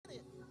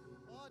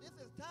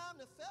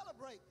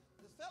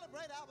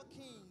celebrate our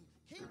King,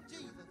 King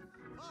Jesus.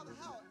 Father,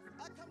 how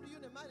I come to you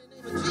in the mighty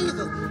name of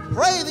Jesus,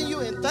 praising you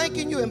and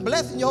thanking you and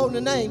blessing your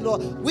holy name,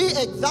 Lord. We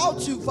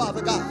exalt you,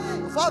 Father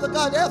God. Father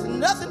God, there's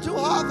nothing too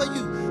hard for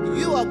you.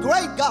 You are a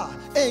great God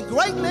and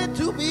greatly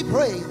to be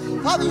praised.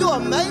 Father, you are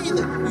amazing.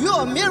 You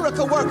are a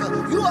miracle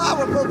worker. You are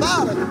our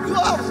provider. You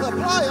are our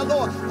supplier,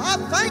 Lord. I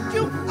thank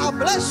you. I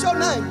bless your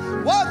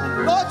name. Lord,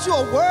 you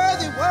are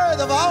worthy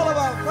of all of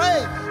our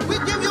praise. We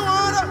give you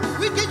honor.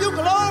 We give you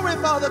glory,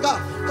 Father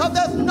God, because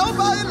there's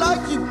nobody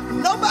like you.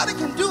 Nobody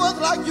can do us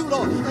like you,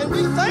 Lord. And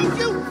we thank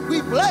you.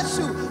 We bless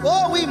you.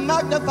 Oh, we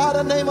magnify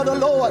the name of the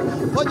Lord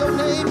for your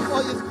name,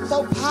 for it's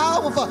so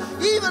powerful.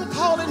 Even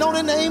calling on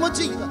the name of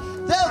Jesus.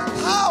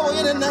 There's power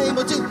in the name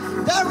of Jesus.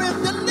 There is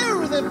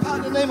deliverance in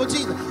the name of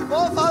Jesus.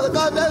 Oh, Father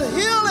God, there's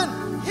healing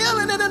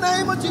in the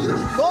name of Jesus.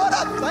 Lord,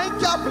 I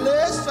thank you. I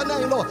bless your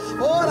name, Lord.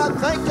 Lord, I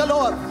thank you,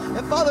 Lord.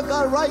 And Father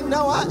God, right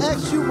now, I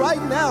ask you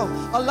right now,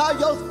 allow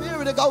your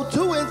spirit to go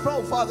to and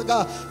fro, Father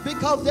God,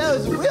 because there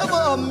is river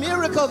of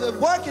miracles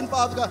working,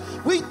 Father God.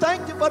 We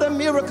thank you for the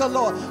miracle,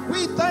 Lord.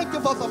 We thank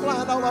you for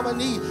supplying all of our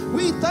needs.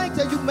 We thank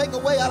that you make a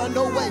way out of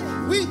no way.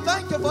 We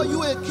thank you for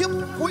you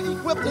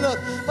equipping us.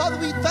 Father,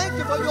 we thank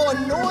you for your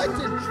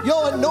anointing.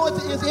 Your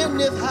anointing is in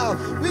this house.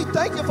 We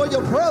thank you for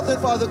your presence,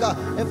 Father God.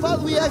 And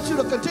Father, we ask you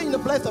to continue to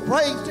bless the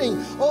praise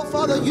team. Oh,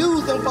 Father,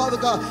 use them, Father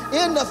God,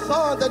 in the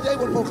song that they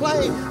will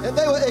proclaim and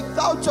they will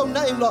exalt your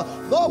name, Lord.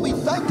 Lord, we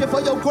thank you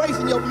for your grace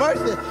and your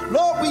mercy.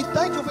 Lord, we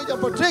thank you for your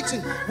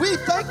protection. We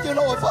thank you,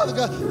 Lord, Father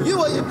God.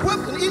 You are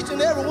equipping each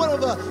and every one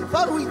of us.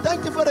 Father, we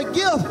thank you for the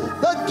gift.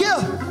 The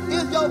gift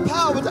is your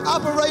power to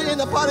operate in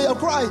the body of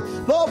Christ.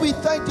 Lord, we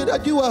thank you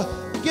that you are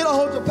get a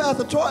hold of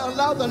Pastor Troy,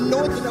 allow the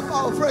anointing to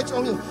fall fresh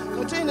on him.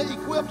 Continue to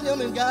equip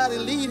him and guide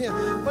and lead him.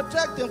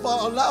 Protect him,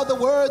 Father. Allow the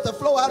word to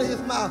flow out of his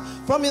mouth,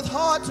 from his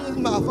heart to his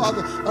mouth,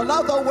 Father.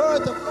 Allow the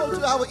word to flow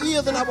to our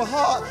ears and our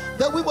heart,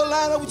 that we will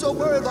line up with your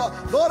word, Lord.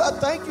 Lord, I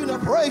thank you and I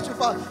praise you,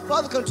 Father.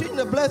 Father, continue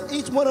to bless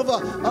each one of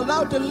us.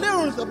 Allow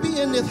deliverance to be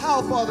in this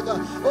house, Father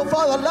God. Oh,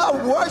 Father, allow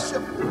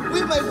worship.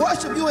 We may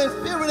worship you in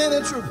spirit and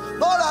in truth.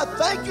 Lord, I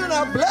thank you and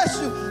I bless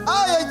you.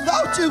 I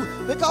exalt you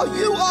because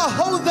you are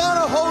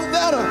Hosanna,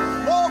 Hosanna.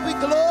 Lord, we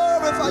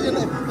glorify your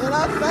name. And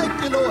I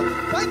thank you, Lord.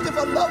 Thank you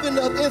for loving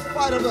us in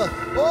spite of us.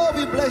 Oh,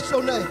 we bless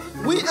your name.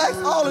 We ask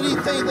all of these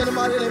things in the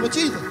mighty name of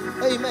Jesus.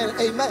 Amen.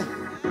 Amen.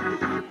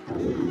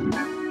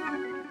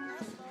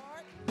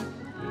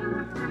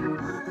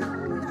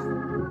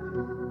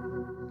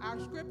 Our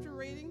scripture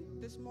reading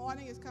this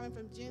morning is coming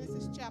from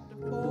Genesis chapter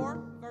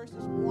 4,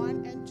 verses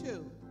 1 and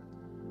 2.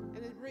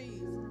 And it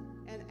reads,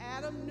 "And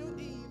Adam knew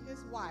Eve,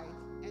 his wife,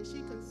 and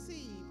she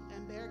conceived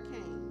and bare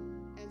Cain,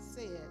 and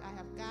said, I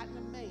have gotten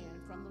a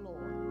man from the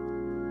Lord.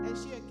 And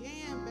she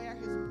again bare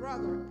his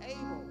brother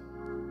Abel.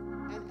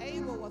 And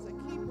Abel was a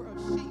keeper of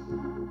sheep,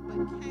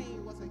 but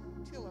Cain was a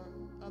tiller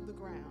of the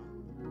ground."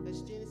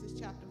 That's Genesis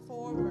chapter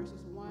 4,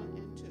 verses 1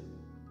 and 2.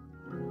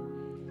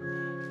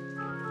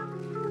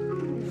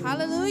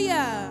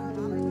 Hallelujah.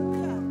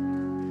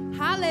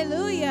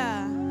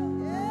 Hallelujah.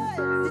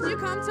 Did you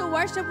come to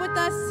worship with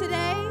us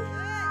today?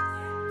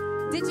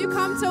 Did you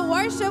come to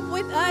worship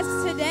with us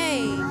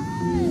today?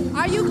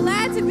 Are you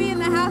glad to be in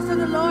the house of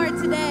the Lord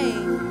today?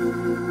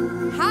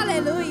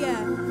 Hallelujah.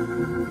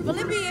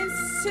 Philippians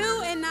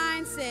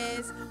 2:9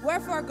 says,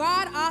 "Wherefore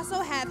God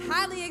also hath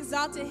highly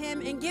exalted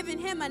him and given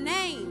him a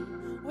name,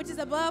 which is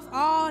above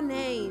all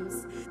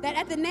names, that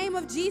at the name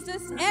of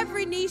Jesus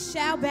every knee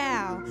shall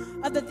bow,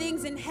 of the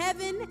things in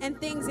heaven and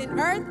things in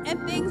earth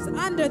and things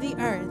under the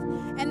earth,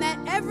 and that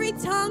every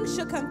tongue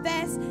shall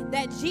confess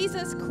that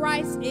Jesus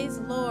Christ is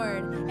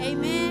Lord."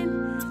 Amen.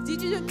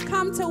 Did you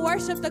come to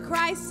worship the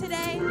Christ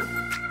today?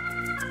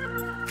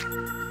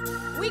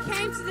 We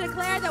came to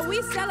declare that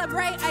we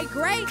celebrate a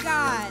great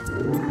God.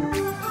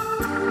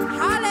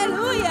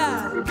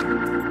 Hallelujah.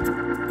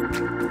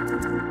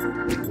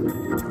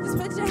 Just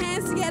put your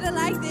hands together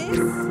like this.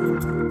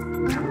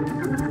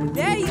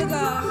 There you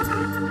go.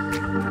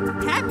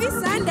 Happy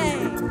Sunday.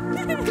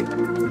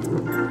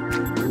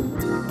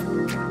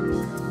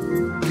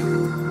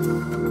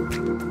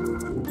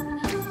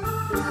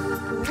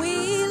 We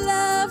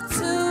love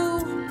to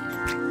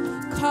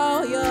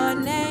call your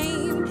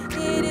name.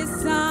 It is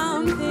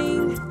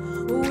something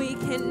we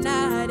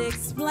cannot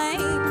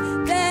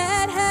explain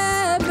that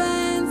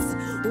happens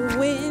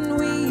when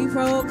we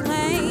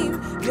proclaim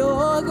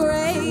your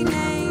great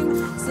name.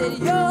 Said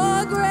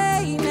your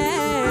great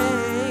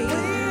name.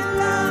 We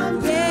love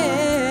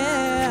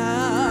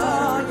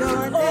call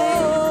your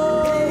name.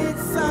 Oh,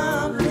 it's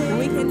something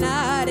we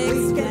cannot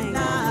explain.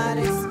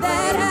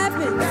 That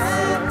happens.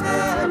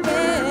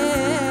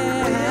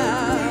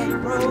 We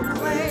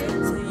proclaim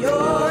to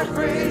your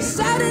great.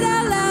 Shout it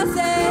out loud,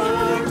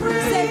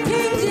 say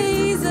King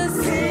Jesus.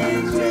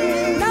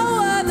 No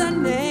other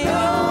name.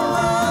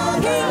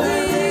 King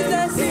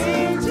Jesus.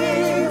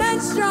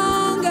 None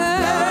stronger.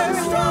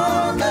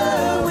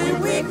 When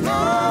we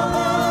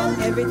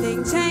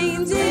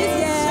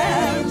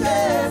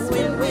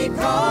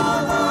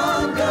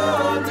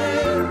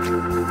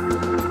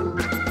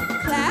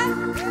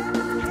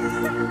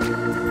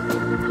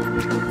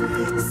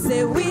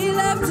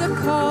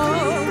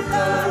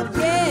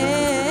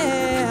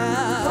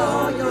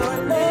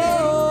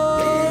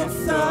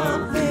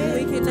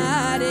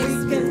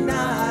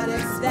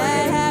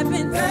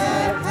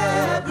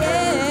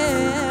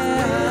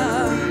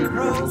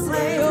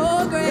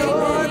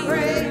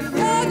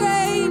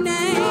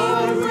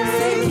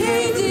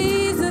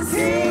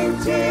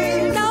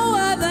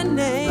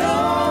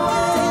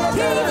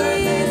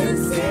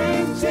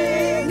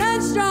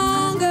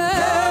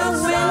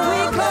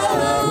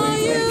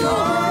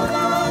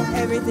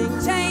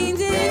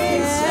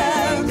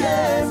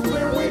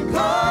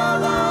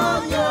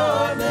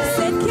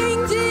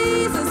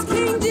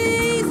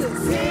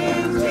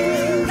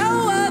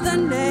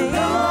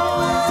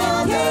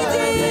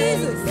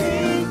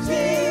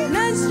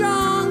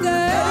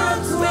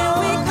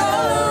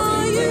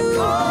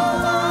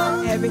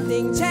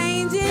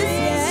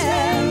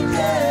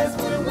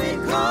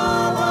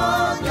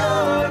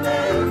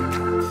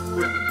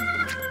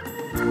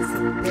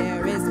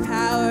There is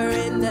power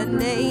in the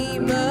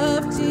name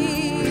of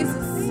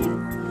Jesus.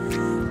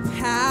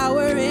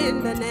 Power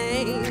in the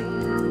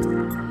name.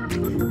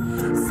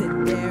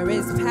 Said there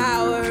is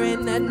power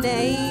in the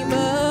name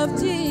of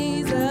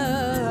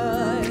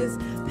Jesus.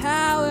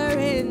 Power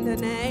in the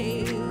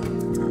name.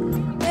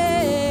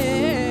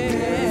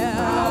 Yeah.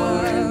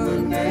 Power in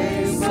the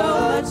name.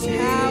 So much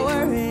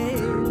power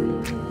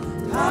in.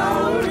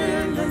 Power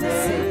in the name.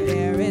 Said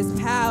there is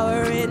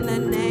power in the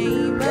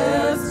name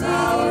of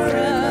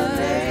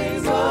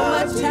Jesus. So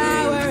much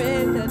power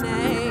in the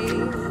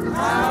name.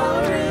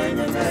 Power in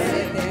the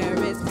name.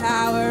 There is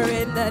power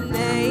in the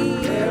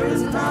name. There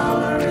is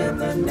power in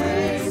the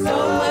name. So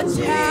much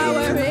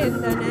power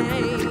in the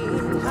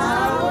name.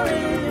 Power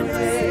in the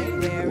name.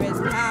 There is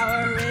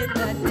power in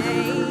the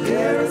name.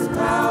 There is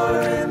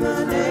power in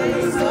the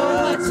name. So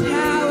much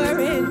power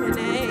in the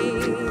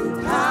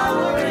name.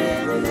 Power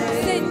in the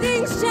name. Say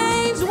things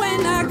change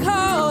when I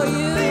call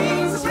you.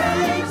 Things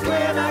change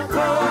when I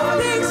call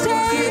you. Things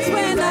change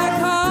when I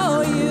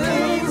call you.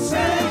 Things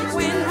change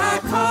when I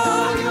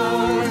call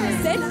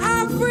you. Said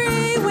I'm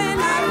free when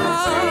I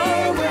call you.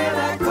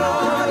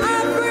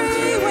 I'm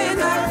free when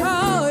I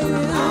call you.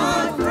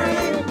 I'm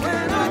free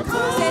when I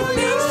call you. Said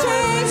things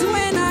change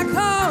when I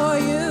call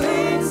you.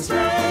 Things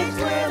change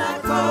when I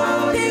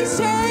call you. Things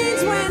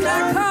change when I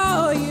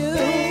call you.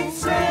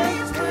 Things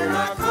change when I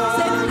call you.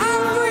 Said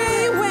I'm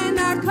free when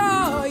I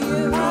call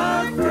you.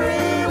 I'm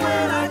free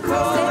when I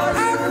call you. Said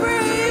I'm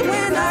free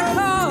when I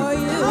call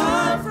you.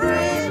 I'm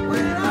free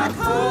when I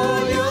call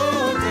you.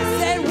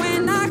 Said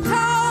when I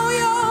call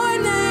your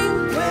name.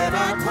 When I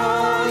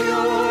call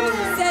your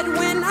name. Said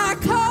when I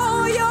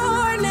call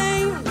your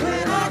name.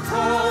 When I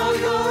call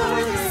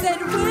your name.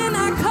 Said when I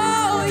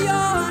call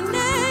your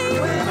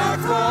name. When I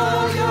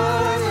call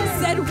your name.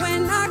 Said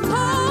when I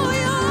call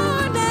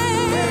your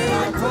name. When I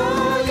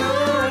call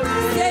your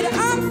name. Said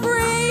I'm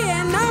free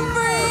and I'm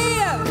free.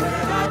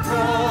 When I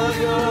call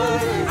your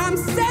name. I'm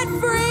set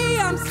free.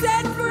 I'm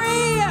set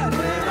free.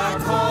 When I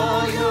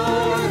call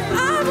your name.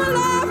 I'm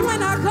alive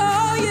when I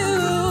call you.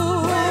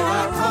 When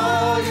I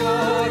call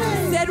your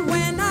name. Said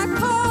when I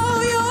call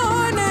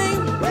your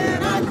name.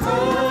 When I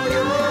call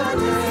your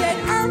name. Said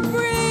I'm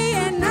free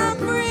and I'm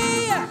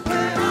free.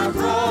 When I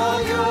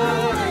call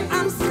your name.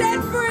 I'm set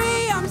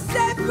free. I'm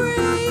set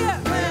free.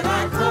 When I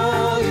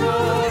call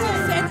your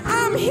name. Said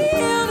I'm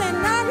healed and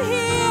I'm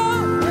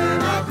healed.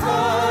 When I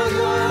call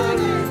your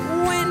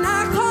name. When I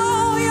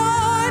call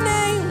your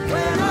name.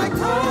 When I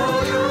call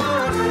your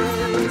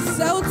name.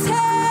 So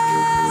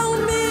tell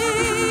me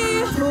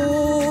who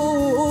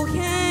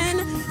can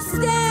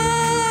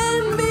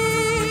stand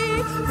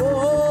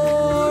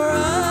before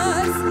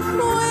us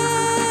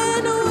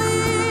when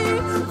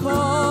we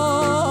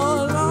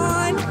call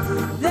on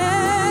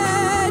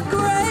that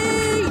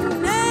great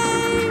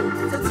name.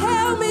 So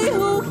tell me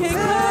who can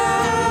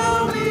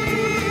come.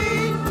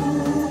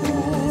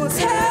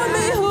 Tell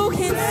me who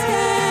can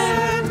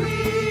stand.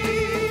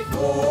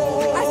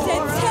 I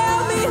said, tell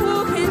me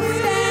who can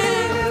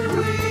stand.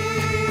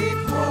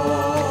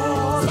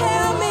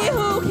 Tell me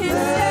who can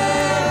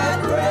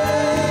stand.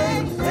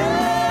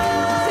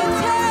 Said,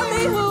 tell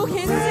me who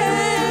can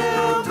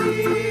stand.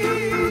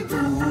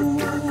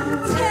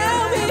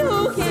 Tell me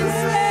who can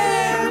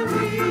stand.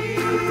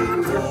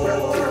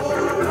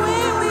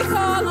 When we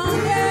call on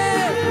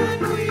that.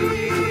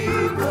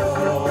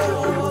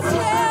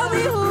 Tell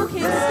me who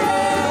can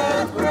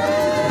stand.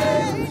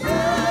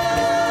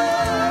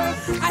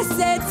 I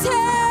said,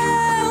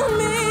 tell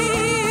me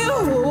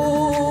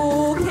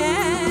who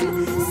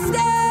can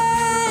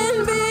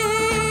stand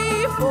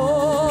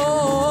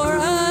before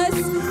us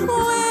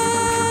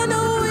when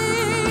we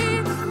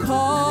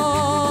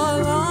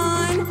call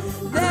on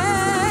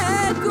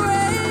that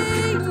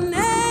great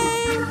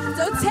name.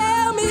 So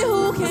tell me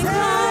who can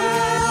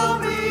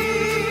come.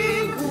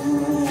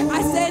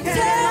 I said,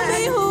 tell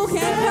me who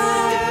can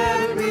come.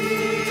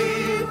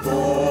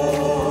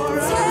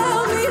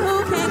 Tell me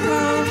who can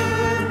come.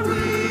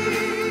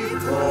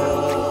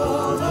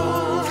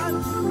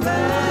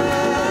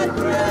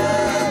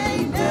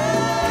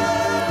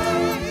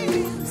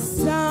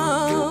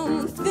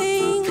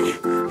 Something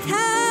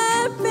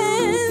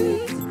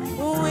happens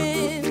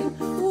when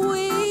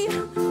we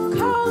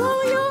call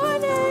on your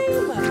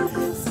name.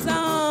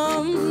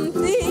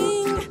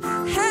 Something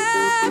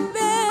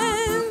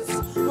happens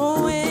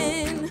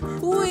when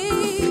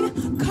we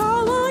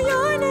call on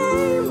your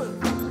name.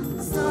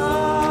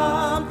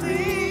 Something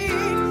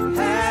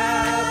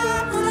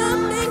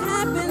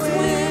happens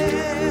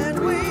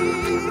when we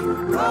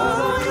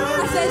call on your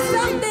name. I said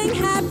something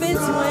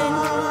happens when.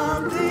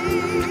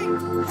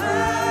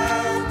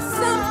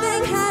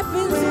 Something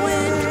happens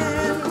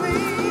when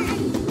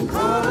we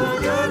call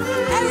on your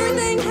name.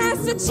 Everything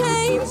has to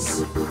change.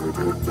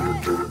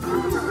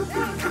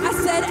 I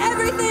said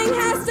everything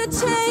has to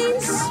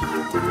change.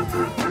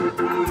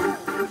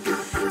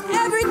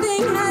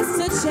 Everything has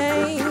to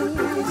change.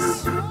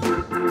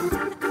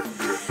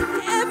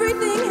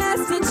 Everything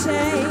has to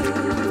change.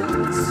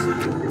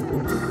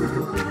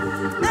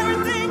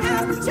 Everything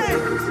has to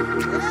change.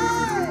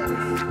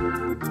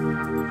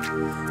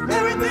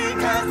 Everything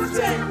has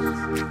to change.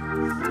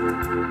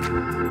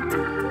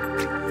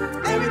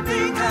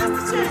 Everything has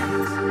to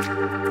change.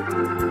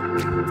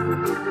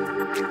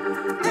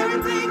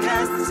 Everything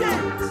has to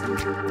change.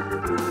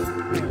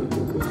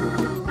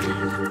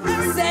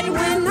 Said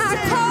when I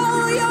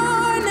call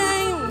your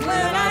name,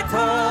 When I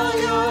call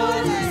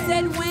your name,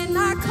 said when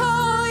I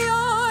call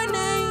your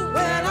name,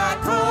 when I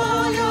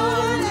call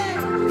your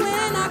name,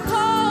 when I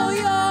call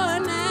your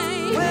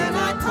name, when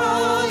I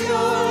call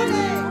your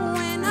name,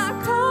 when I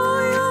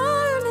call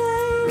your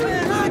name,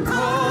 when I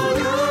call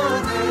your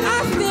name, I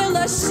feel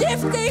a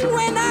shifting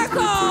when I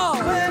call.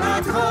 when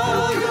I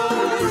call your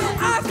name,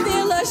 I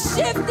feel a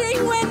shifting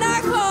when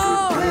I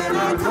call. when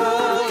I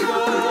call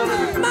your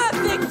name, My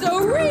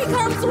victory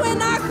comes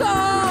when I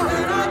call.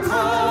 when I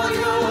call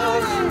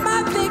your name,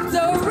 My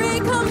victory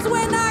comes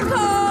when I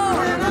call.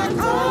 when I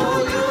call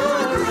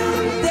your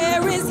name,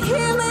 There is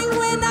healing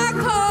when I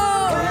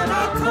call. when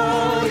I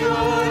call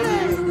your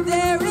name,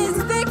 There is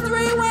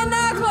victory when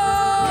I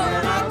call.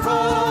 when I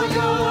call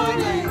your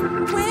name,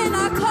 When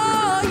I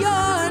call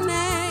your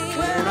name.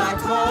 when I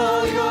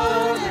call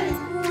your name,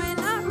 When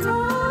I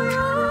call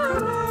your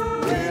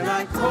name. when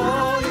I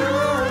call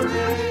your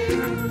name.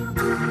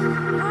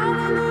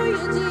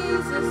 Hallelujah,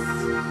 Jesus.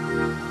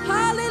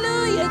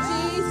 Hallelujah,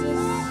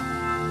 Jesus.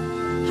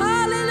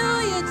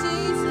 Hallelujah,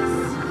 Jesus.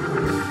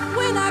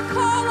 When I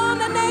call on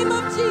the name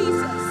of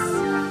Jesus.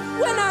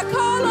 When I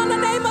call on the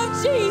name of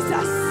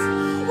Jesus.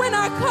 When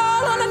I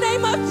call on the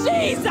name of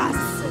Jesus.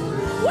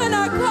 When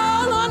I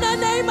call on the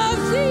name of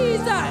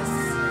Jesus.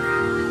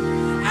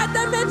 At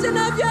the mention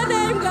of your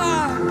name,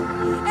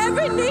 God,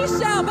 every knee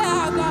shall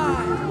bow,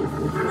 God.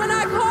 When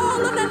I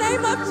call on the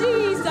name of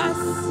Jesus.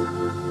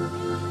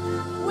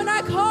 When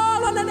I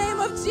call on the name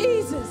of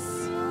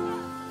Jesus,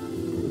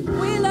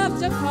 we love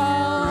to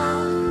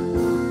call.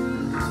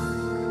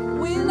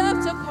 We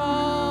love to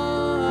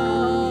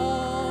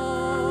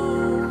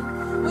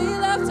call. We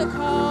love to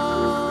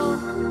call.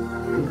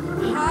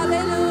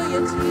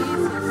 Hallelujah,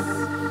 Jesus.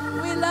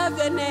 We love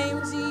your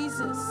name,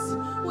 Jesus.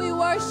 We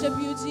worship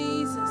you,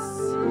 Jesus.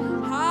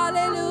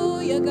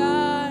 Hallelujah,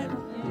 God.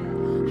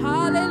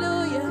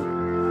 Hallelujah.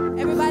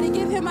 Everybody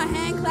give him a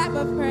hand clap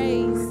of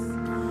praise.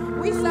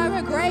 We serve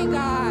a great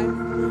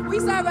God. We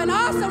serve an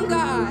awesome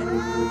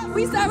God.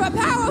 We serve a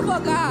powerful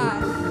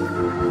God.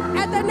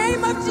 At the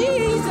name of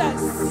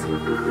Jesus.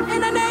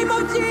 In the name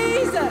of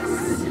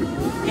Jesus.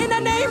 In the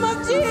name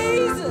of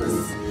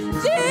Jesus.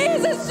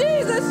 Jesus,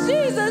 Jesus,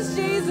 Jesus,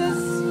 Jesus.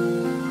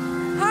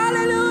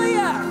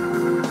 Hallelujah.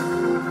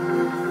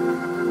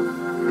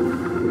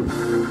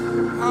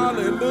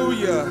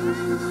 Hallelujah.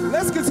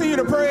 Let's continue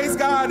to praise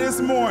God this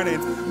morning.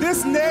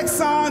 This next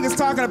song is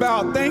talking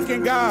about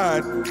thanking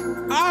God.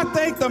 I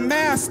thank the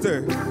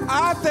Master.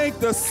 I thank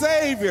the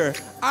Savior.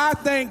 I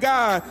thank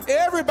God.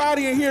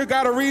 Everybody in here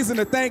got a reason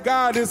to thank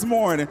God this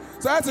morning.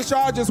 So I ask that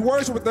y'all just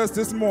worship with us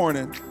this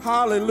morning.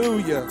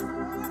 Hallelujah.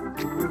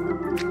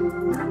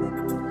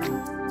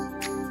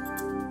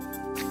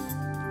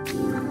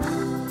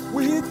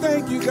 We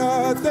thank you,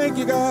 God. Thank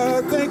you,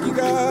 God. Thank you,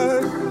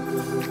 God.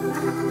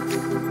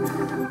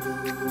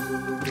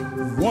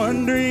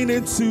 Wandering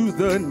into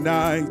the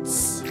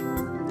nights,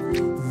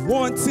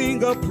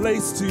 wanting a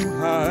place to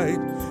hide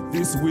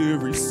this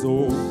weary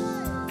soul,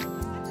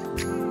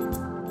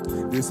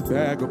 this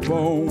bag of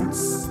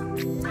bones.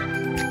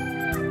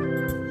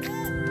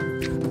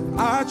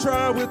 I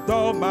try with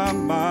all my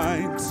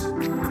might,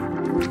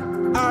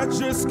 I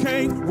just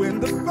can't win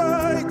the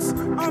fight.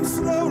 I'm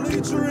slowly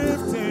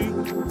drifting,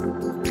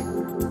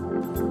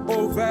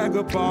 oh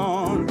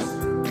vagabond.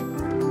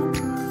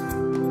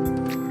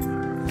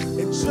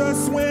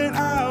 Just when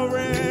I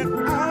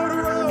ran out of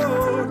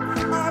road,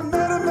 I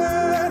met a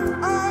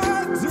man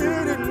I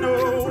didn't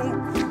know,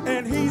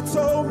 and he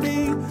told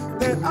me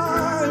that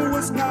I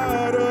was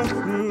not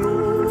alone.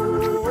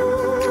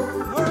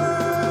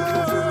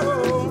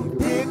 Oh,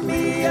 Pick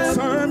me up,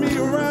 turn me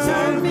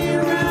around,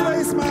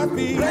 place my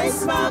feet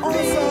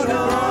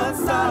on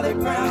solid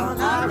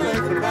ground. I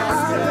thank the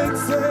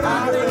Master,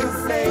 I thank the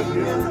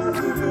Savior,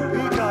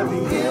 because he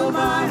healed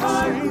my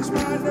heart,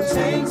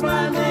 changed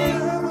my name.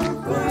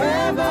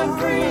 Forever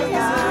free,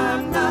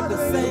 I'm not the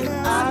same.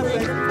 I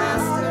thank the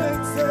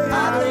Master, I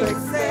thank the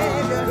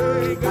Savior,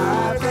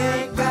 I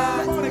thank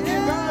God. Come on and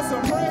give God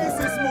some praise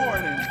this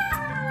morning.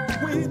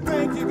 We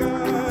thank you,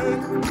 God.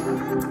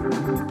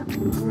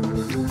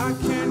 I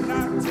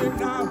cannot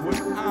deny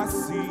what I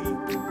see.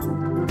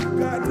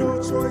 Got no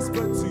choice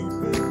but to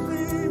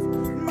believe.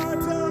 My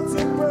doubts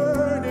are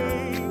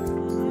burning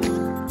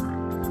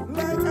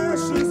like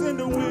ashes in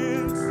the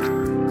wind.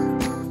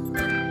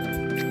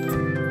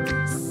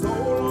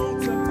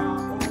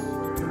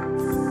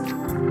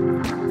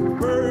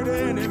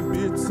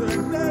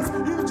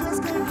 You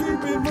just can't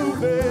keep it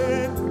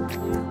moving.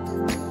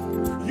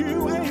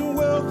 You ain't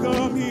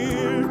welcome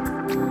here.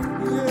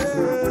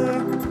 Yeah.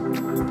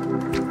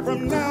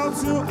 From now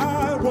till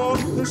I walk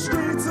the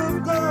streets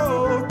of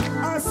gold,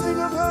 I sing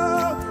of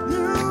how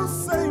you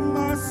save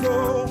my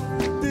soul.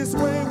 This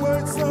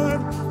wayward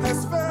son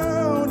has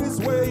found his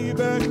way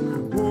back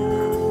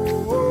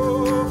home.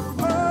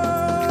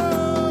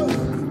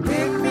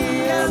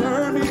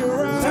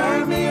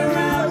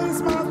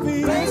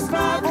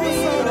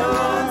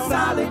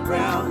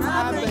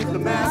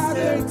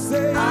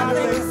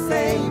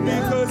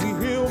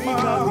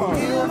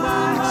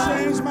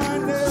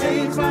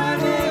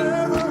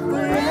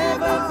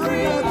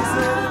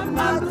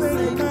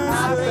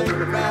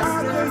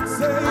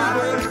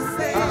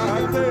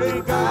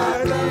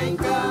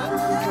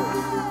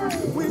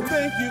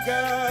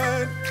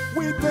 God.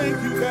 We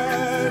thank you,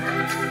 God.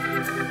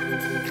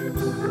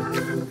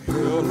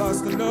 Hell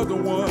lost another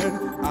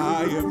one.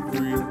 I am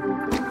free.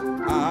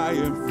 I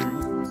am free.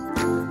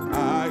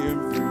 I am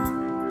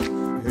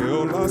free.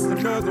 Hell lost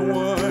another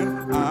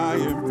one. I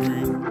am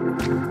free.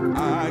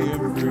 I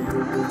am free.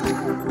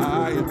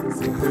 I am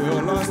free.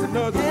 Hell lost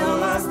another one. Hell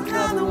lost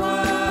another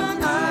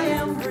one. I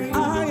am free.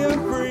 I am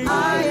free.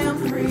 I am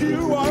free.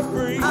 You are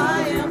free.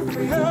 I am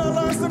free. Hell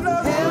lost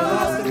another Hell one.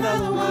 lost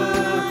another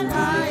one.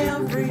 I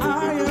am free.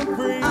 I am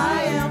free.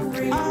 I am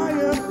free. I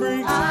am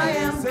free. I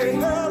am Say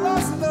free. hell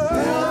lost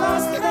another. Hell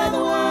lost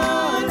another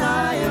one.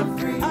 I am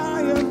free.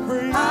 I am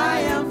free. I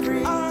am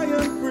free. I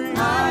am free.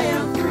 I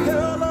am free.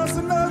 Hell lost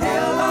another.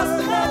 Hell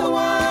lost another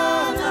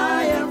one.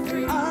 I am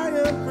free. I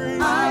am free.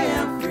 I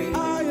am free.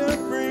 I am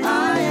free.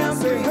 I am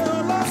Say free.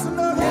 hell lost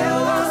another.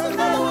 Hell lost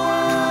another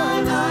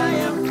one. I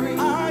am free.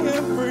 I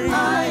am free.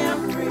 I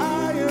am free.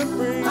 I am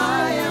free.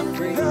 I am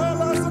free. Hell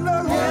lost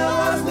another. Hell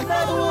lost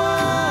another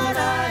one.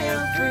 I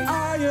am free.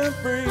 I am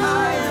free.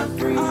 I am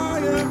free. I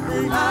am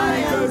free. I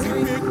am Because free.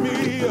 you pick me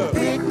up.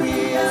 Pick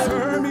me up.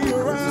 Turn me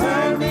around.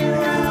 Turn me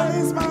around.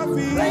 Place my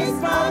feet.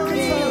 Place my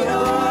feet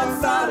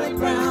on solid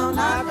ground.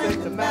 I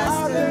thank the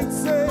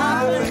Master.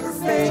 I thank the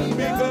Savior.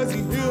 Because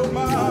he healed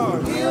my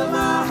heart. Heal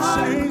my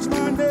heart. Change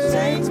my name.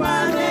 Change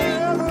my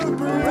name.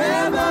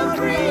 Forever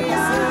free.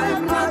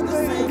 I'm not the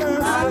same.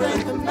 I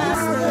thank the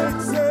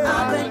Master.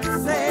 I thank the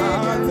Savior.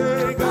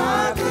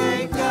 I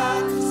thank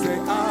God. Say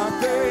I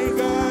thank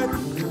God.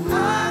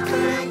 I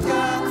thank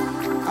God.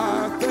 I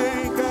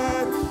thank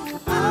God.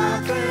 I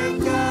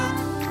thank God.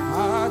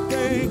 I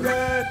thank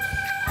God.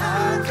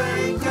 I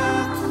thank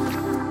God.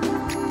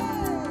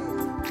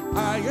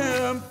 I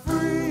am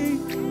free.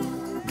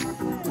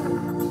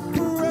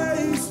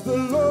 Praise the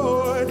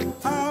Lord.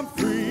 I'm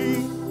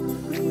free.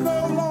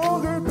 No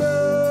longer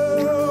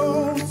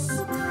bound.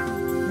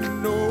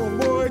 No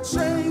more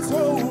chains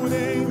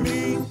holding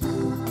me.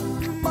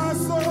 My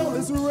soul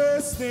is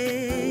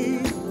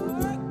resting.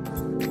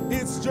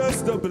 It's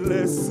just a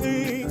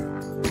blessing.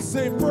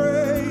 Say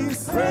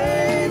praise.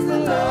 Praise the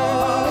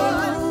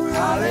Lord.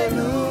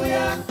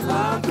 Hallelujah.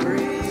 I'm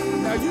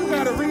free. Now you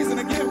got a reason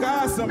to give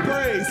God some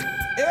praise.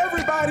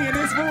 Everybody in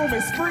this room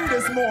is free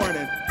this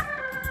morning.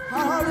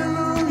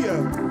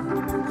 Hallelujah.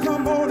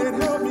 Come on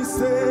and help me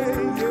say,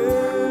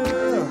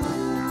 yeah.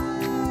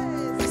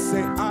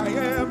 Say, I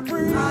am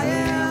free. I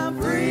am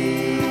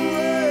free.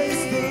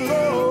 Praise the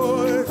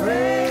Lord.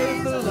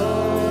 Praise the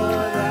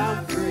Lord.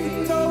 I'm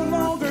free. No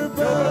longer bound.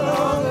 No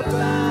longer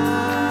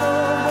bound. No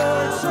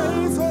more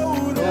chains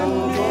holding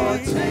No me. more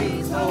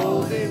chains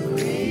holding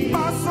me.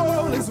 My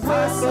soul is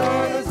My soul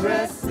resting. is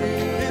resting.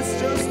 It's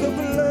just a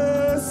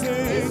blessing.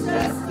 It's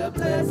just a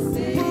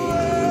blessing.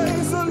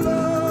 Praise the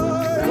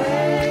Lord.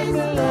 Praise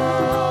the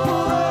Lord.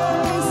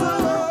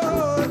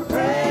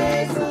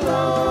 Praise the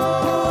Lord.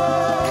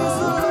 Praise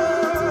the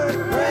Lord.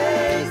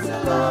 Praise Praise the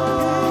Lord. the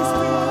Lord. He's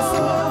been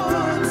so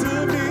good to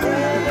me.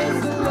 Praise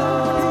the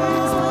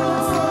He's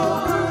been so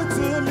Lord. good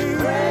to me.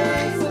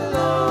 Praise the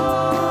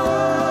Lord.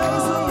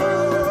 Praise the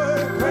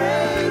Lord.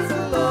 Praise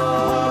the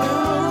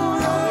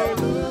Lord.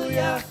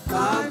 Hallelujah.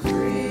 I'm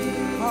free.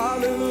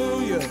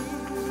 Hallelujah.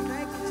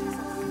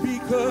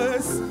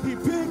 Because he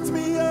picked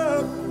me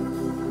up,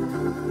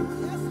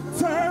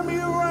 turned me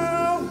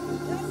around,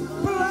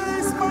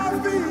 placed my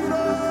feet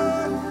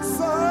on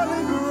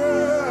solid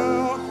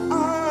ground.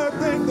 I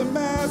thank the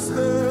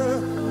Master.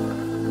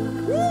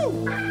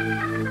 Woo!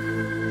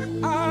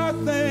 I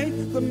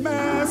thank the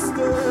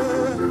Master.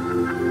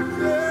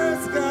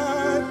 Yes,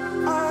 God.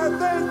 I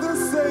thank the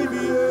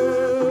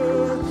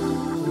Savior.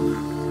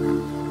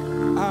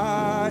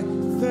 I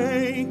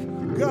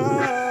thank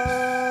God.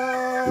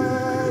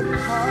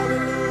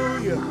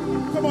 Hallelujah.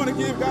 Come on and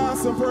give God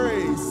some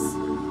praise.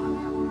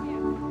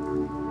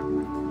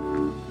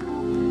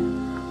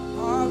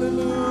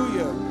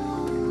 Hallelujah.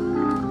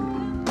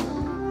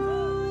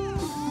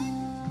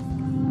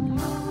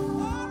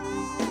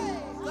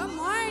 Good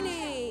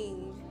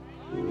morning.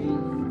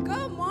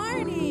 Good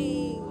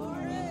morning.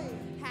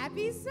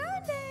 Happy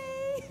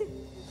Sunday.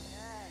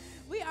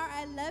 We are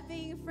a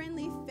loving,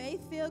 friendly,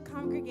 faith-filled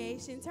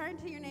congregation. Turn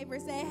to your neighbor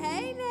and say,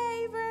 hey,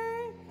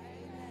 neighbor.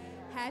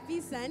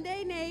 Happy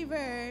Sunday,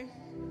 neighbor.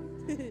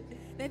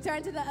 Then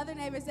turn to the other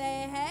neighbor and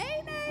say,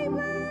 hey,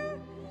 neighbor.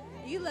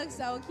 You look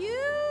so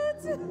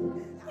cute.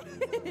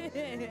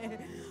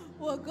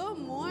 Well, good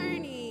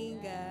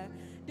morning.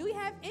 Do we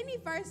have any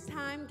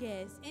first-time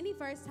guests? Any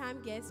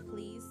first-time guests,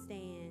 please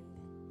stand.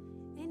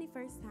 Any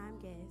first-time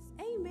guests?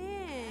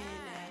 Amen.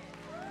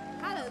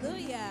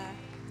 Hallelujah.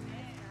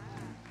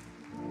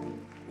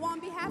 Well, on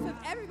behalf of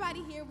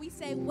everybody here, we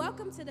say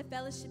welcome to the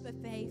Fellowship of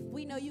Faith.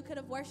 We know you could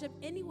have worshiped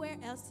anywhere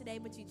else today,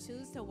 but you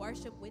choose to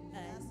worship with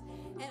us.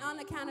 And on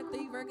the count of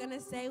three, we're going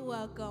to say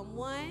welcome.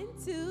 1,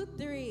 2,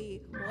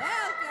 3.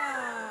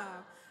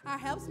 Welcome. Our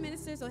helps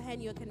ministers will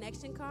hand you a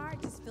connection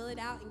card. Just fill it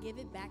out and give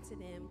it back to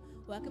them.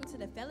 Welcome to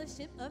the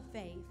Fellowship of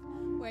Faith,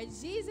 where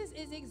Jesus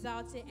is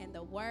exalted and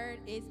the word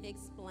is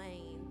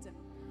explained.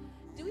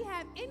 Do we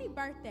have any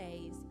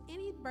birthdays?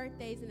 Any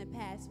birthdays in the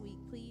past week?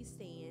 Please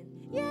stand.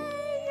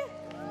 Yay!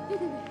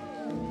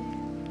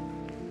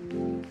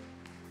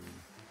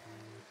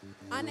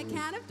 On the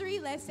count of 3,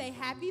 let's say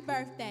happy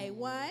birthday.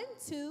 1,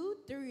 2,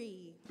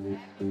 3.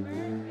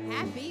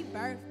 Happy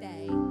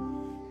birthday.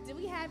 Do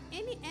we have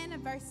any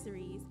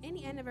anniversaries?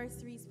 Any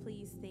anniversaries,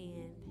 please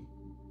stand.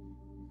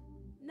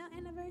 No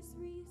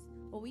anniversaries?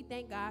 Well, we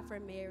thank God for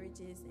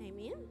marriages.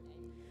 Amen.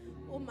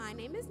 Well, my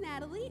name is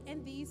Natalie,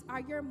 and these are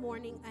your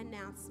morning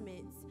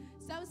announcements.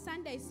 So,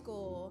 Sunday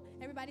school.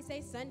 Everybody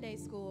say Sunday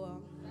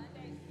school.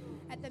 Sunday school.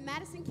 At the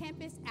Madison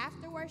campus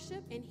after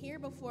worship and here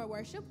before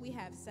worship, we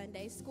have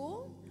Sunday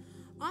school.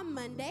 On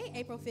Monday,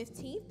 April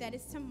 15th, that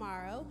is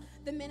tomorrow,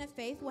 the Men of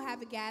Faith will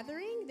have a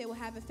gathering. They will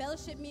have a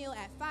fellowship meal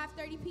at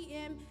 5:30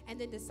 p.m., and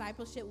then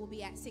discipleship will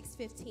be at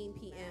 6:15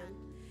 p.m.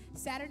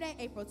 Saturday,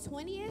 April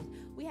 20th,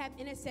 we have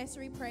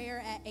intercessory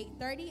prayer at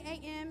 8:30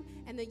 a.m.,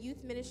 and the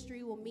youth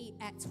ministry will meet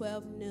at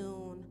 12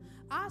 noon.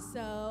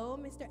 Also,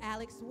 Mr.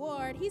 Alex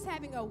Ward, he's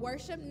having a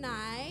worship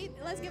night.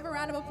 Let's give a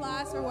round of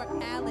applause for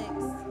Alex.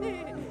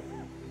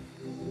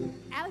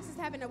 Alex is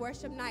having a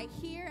worship night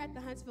here at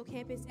the Huntsville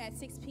campus at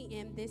 6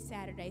 p.m. this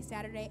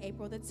Saturday,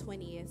 April the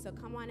 20th. So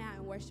come on out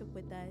and worship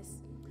with us.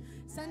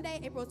 Sunday,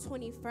 April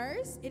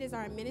 21st, it is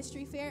our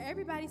ministry fair.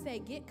 Everybody say,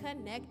 get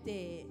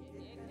connected.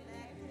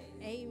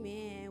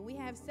 Amen. We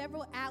have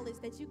several outlets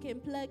that you can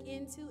plug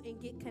into and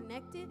get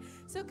connected.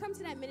 So come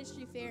to that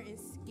ministry fair and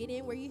get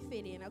in where you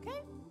fit in,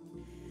 okay?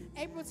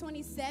 April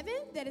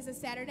 27th, that is a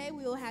Saturday,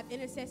 we will have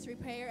intercessory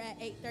prayer at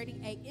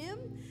 8:30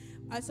 a.m.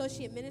 Our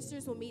associate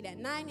ministers will meet at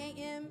 9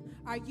 a.m.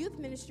 Our youth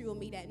ministry will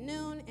meet at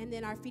noon, and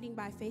then our Feeding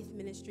by Faith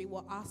ministry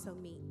will also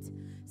meet.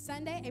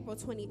 Sunday, April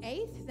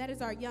 28th, that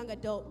is our young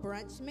adult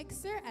brunch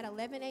mixer at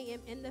 11 a.m.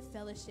 in the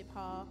fellowship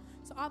hall.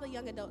 So all the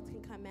young adults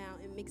can come out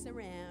and mix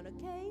around,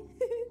 okay?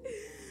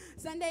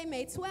 Sunday,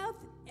 May 12th,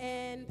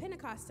 and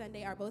Pentecost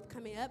Sunday are both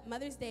coming up.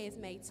 Mother's Day is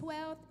May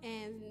 12th,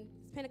 and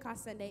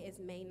Pentecost Sunday is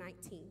May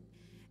 19th.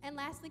 And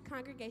lastly,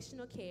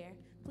 congregational care.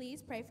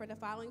 Please pray for the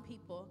following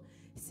people: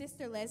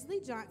 Sister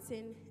Leslie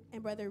Johnson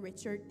and Brother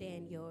Richard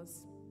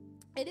Daniels.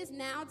 It is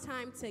now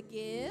time to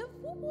give.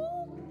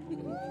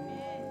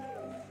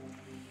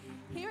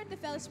 Here at the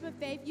Fellowship of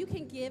Faith, you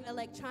can give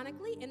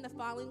electronically in the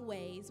following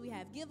ways. We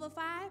have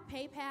Giveify,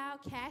 PayPal,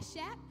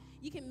 CashApp.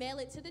 You can mail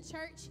it to the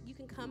church. You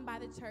can come by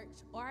the church.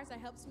 Or as our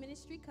helps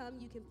ministry come,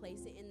 you can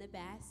place it in the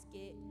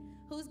basket.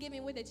 Who's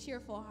giving with a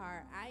cheerful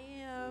heart? I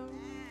am.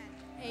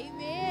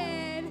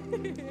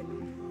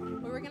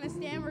 Amen. Well, we're going to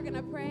stand. We're going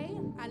to pray.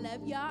 I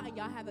love y'all, and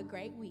y'all have a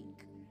great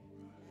week.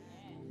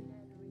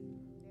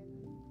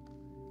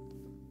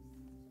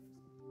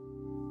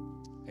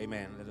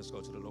 Amen. Let us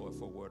go to the Lord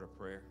for a word of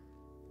prayer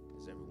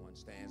as everyone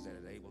stands that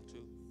is able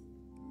to.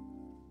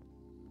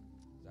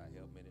 As our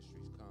help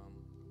ministries come,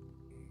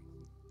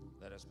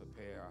 let us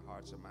prepare our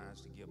hearts and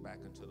minds to give back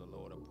unto the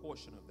Lord a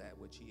portion of that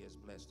which he has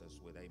blessed us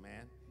with.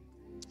 Amen.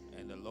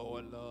 And the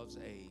Lord loves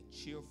a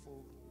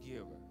cheerful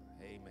giver.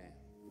 Amen.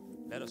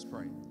 Let us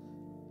pray.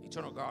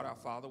 Eternal God, our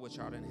Father, which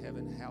art in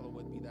heaven,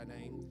 hallowed be thy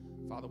name.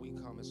 Father, we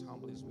come as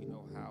humbly as we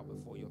know how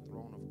before your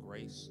throne of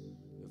grace,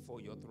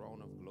 before your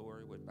throne of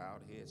glory, with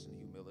bowed heads and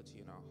humility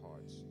in our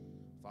hearts.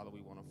 Father,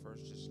 we want to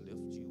first just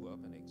lift you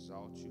up and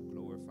exalt you,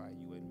 glorify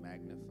you, and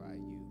magnify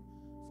you.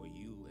 For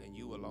you and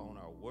you alone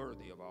are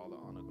worthy of all the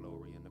honor,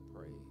 glory, and the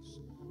praise.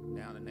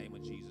 Now, in the name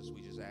of Jesus,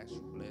 we just ask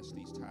you bless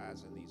these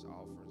tithes and these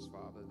offerings,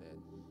 Father, that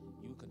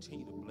you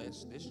continue to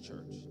bless this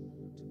church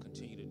to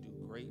continue to do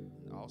great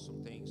and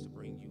awesome things to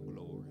bring you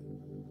glory.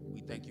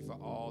 We thank you for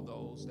all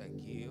those that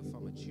give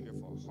from a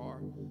cheerful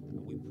heart,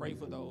 and we pray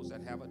for those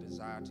that have a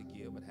desire to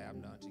give but have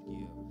none to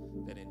give,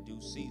 that in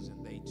due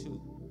season they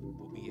too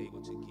will be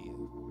able to give.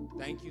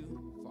 Thank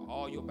you for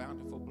all your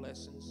bountiful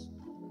blessings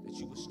that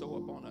you bestow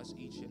upon us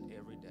each and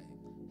every day.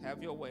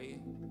 Have your way,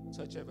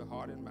 touch every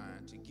heart and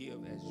mind to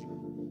give as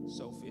you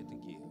so fit to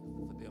give,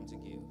 for them to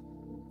give.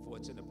 For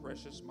it's in the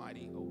precious,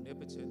 mighty,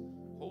 omnipotent,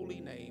 holy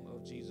name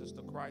of Jesus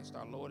the Christ,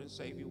 our Lord and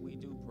Savior, we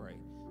do pray.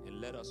 And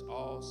let us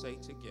all say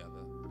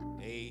together,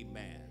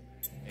 amen,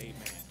 amen,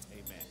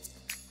 amen.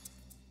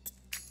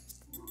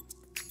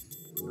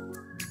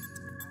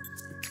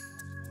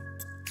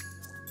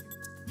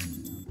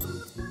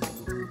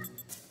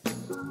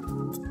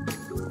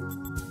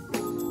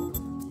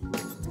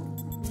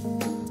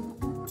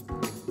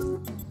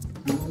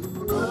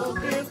 Oh,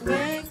 give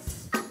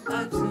thanks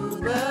unto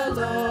the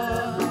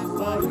Lord,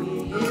 for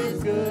he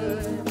is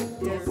good.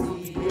 Yes,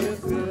 he is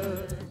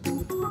good.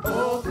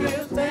 Oh,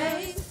 give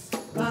thanks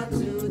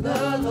unto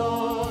the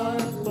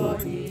Lord, for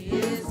he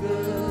is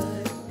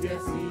good.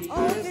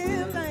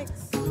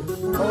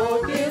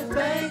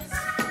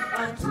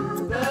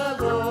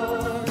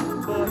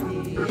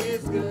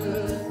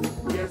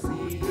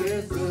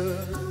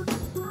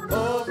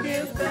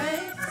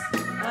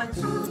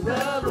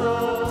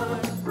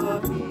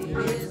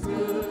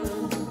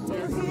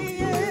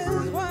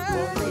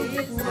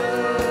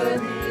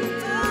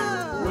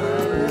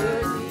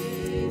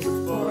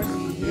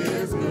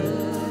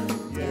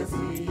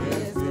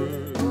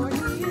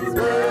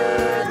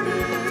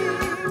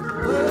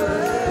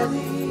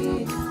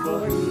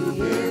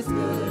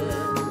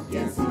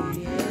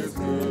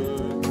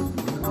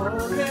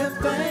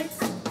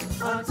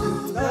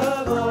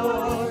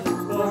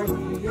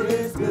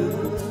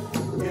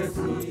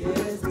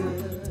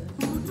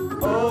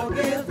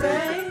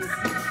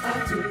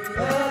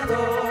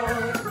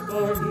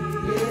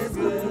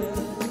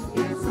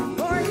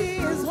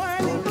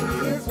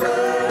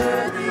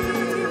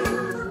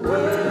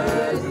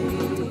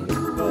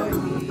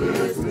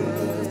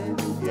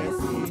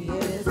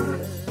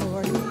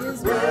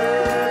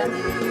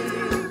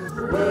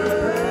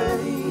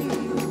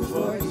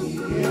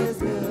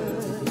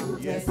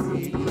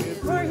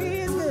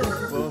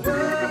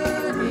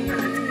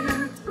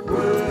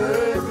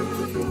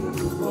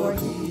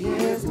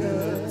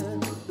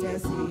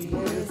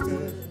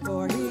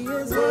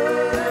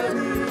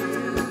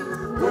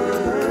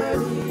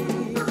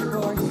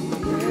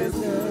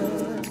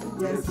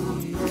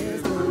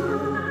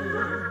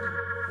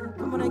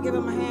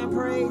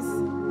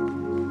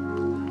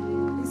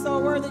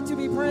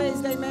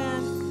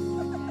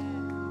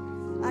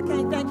 I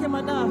can't thank him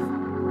enough,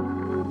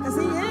 because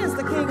he is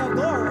the King of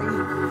glory.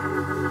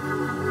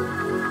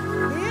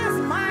 He is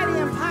mighty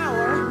in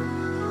power.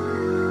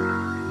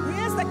 He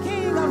is the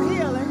King of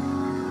healing.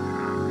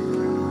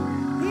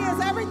 He is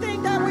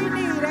everything that we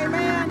need,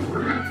 amen.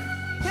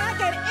 Can I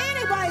get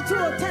anybody to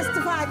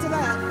testify to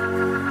that?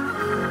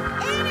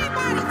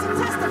 Anybody to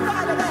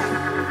testify to that?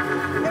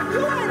 If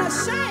you ain't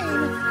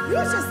ashamed, you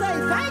should say,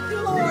 thank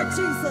you, Lord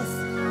Jesus.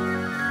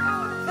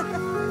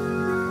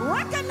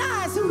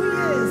 Recognize who he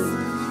is.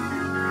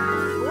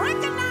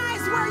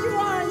 Recognize where you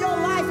are in your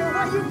life and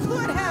where you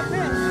could have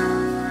been.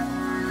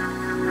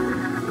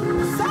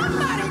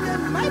 Somebody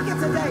didn't make it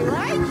today,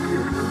 right?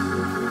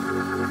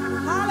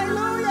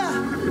 Hallelujah.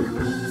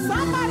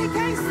 Somebody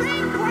can't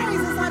sing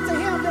praises unto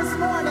him this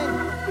morning.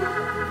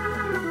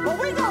 But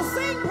we're going to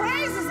sing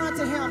praises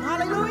unto him.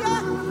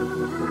 Hallelujah.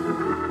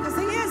 Because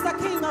he is the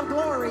King of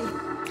glory.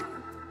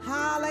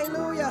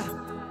 Hallelujah.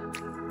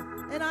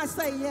 And I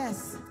say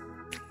yes.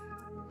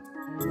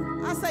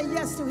 I say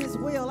yes to his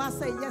will. I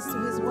say yes to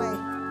his way.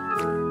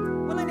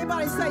 Will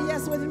anybody say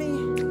yes with me?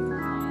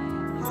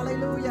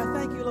 Hallelujah.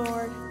 Thank you,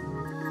 Lord.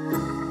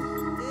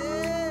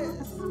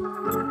 Yes.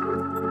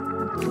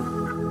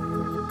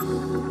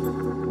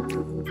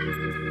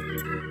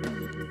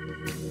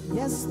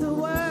 Yes, the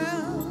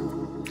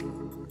world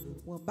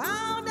will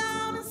bow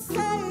down and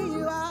say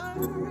you are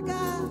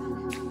God.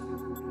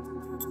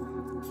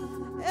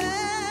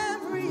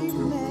 Every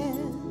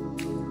man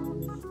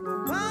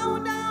will bow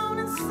down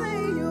and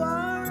say you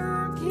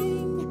are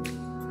King.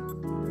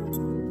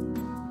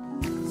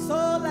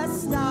 So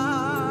let's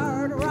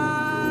start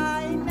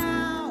right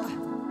now.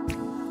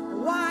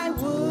 Why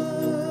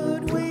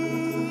would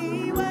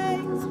we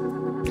wait?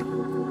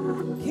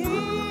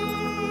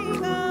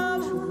 King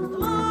of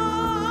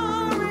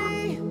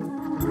glory,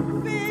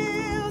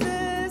 fill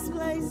this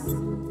place.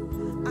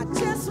 I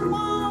just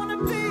want to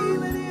be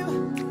with you.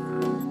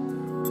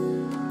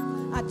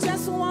 I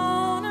just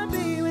want to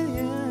be with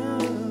you.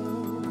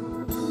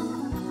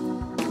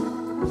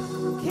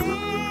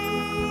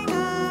 King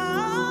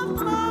of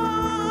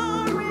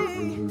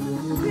glory,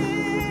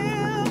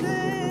 fill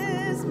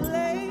this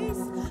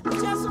place. I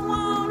just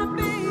want to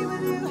be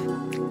with you.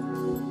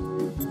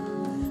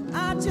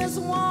 I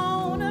just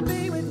want to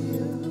be with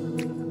you.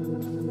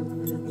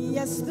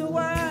 Yes, the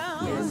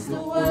world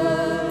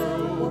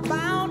will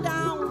bow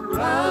down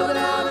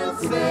and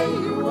say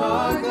you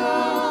are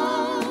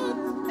God.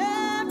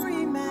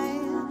 Every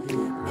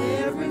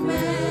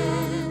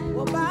man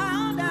will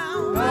bow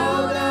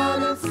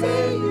down and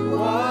say you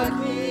are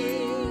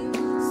King.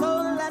 So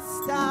let's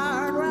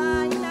start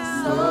right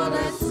now.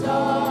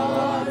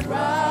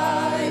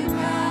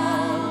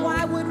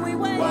 Why would we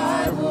wait?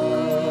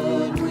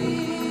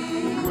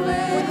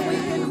 When we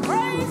can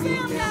praise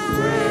him now.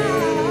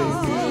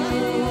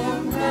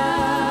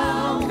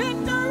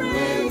 Victory.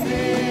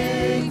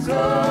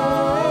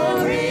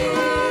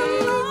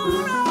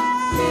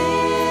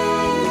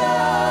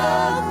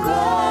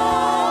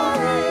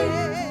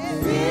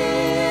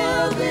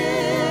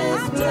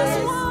 Just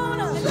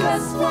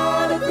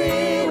wanna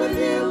be with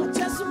you.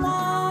 Just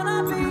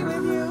wanna be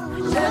with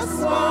you. Just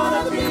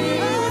wanna be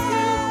with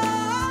you.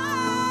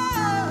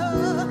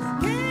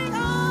 King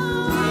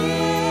of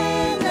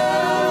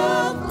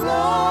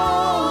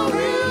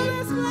glory,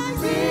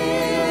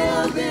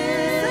 fill this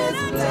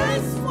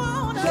place.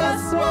 Just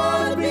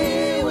wanna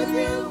be with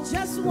you.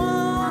 Just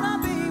wanna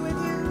be with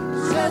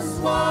you.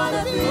 Just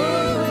wanna be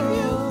with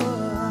you.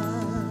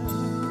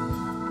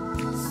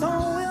 So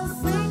we'll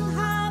sing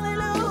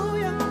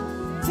hallelujah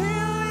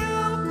till you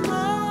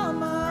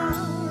come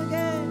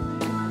again.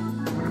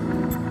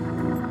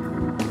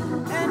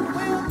 And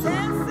we'll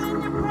dance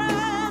in your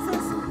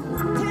presence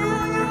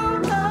till you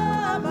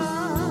come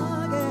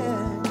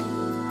again.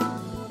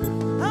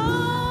 Oh,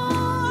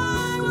 I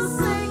will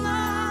sing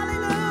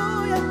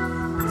hallelujah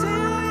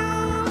till you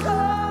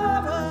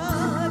come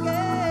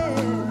again.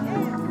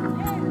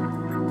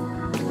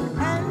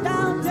 And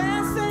I'll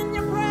dance in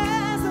your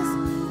presence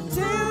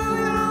till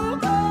you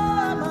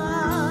come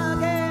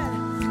again.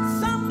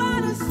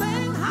 Somebody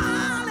sing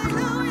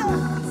hallelujah.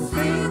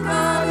 Sing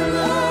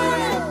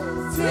hallelujah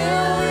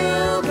till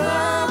you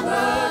come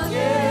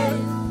again.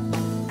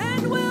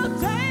 And we'll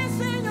dance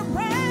in your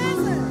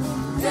presence.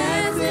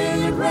 Dance in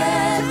your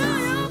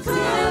presence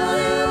till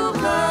you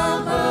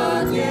come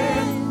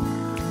again.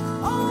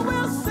 Oh,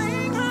 we'll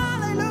sing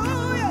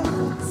hallelujah.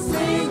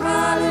 Sing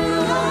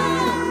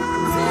hallelujah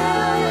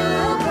till you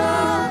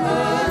come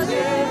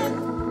again.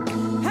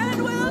 And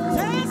we'll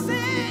dance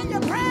in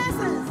your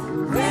presence.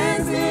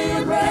 Dance in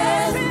your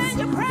presence. Dance in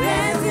your presence.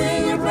 Dance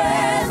in your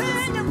presence.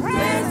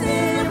 Dance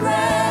in your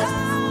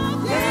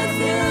presence.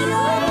 Dance in your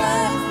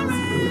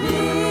presence.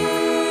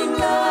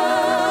 King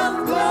of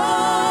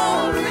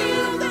glory,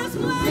 fill this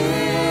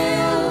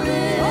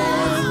place.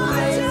 Oh, I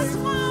just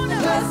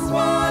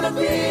wanna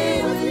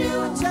be with you.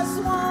 Just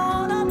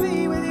wanna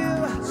be with you.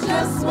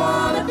 Just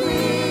wanna be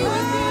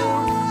with you.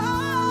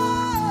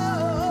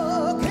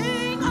 Oh,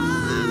 King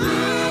of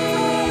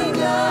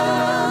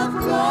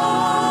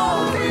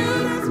glory, fill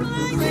this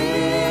place.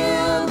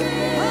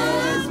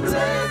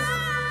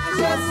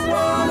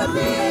 wanna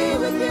be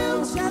with you.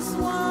 Just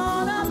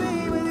wanna be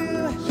with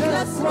you.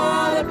 Just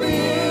wanna be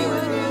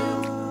with you.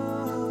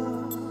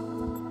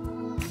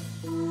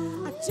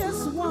 I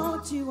just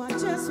want you. I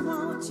just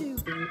want you.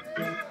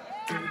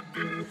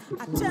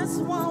 I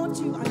just want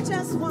you. I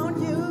just want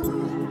you.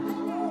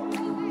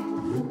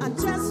 I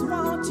just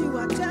want you.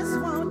 I just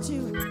want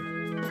you.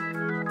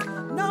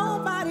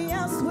 Nobody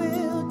else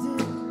will do.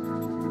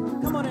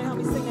 Come on and help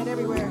me sing that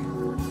everywhere.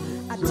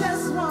 I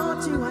just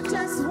want you. I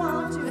just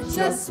want you. I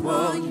just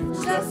want you.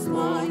 Just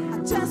want you. I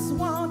just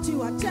want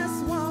you. I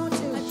just want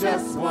you. I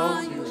just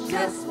want you.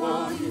 Just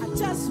want you. I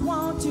just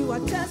want you. I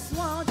just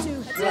want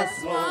you. I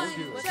just want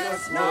you.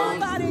 Just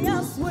nobody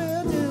else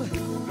will do.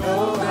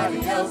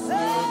 Nobody else will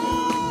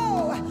do.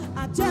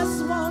 I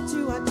just want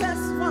you. I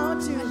just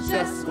want you. I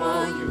just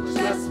want you.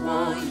 Just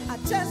want you. I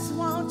just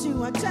want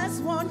you. I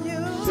just want you.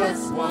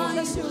 Just want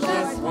you.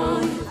 Just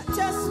want you. I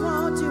just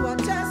want you. I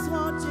just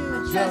want you. I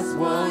just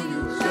want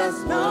you.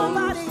 Just want you.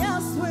 Nobody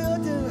else will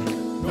do.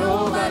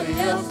 Nobody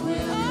else will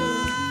do.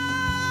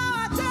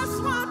 I just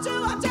want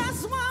you. I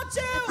just want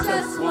you. I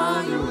just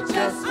want you.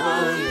 Just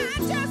want you. I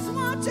just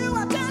want you.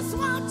 I just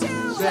want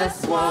you.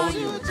 Just want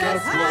you.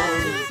 Just want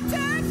you. I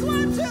just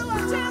want you. I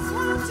just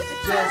want you.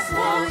 Just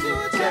want you.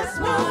 Just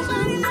want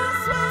you.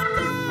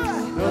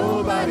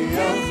 Nobody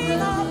else will.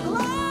 King of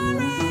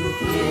glory.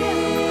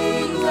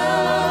 King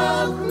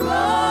of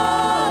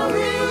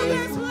glory.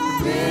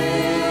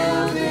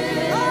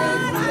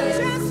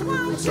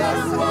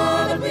 Just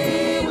wanna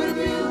be with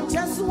you.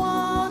 Just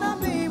wanna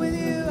be with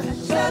you.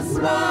 Just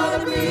wanna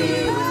be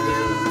with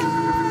you.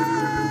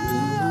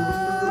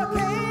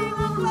 King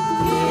of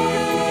glory.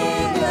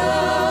 King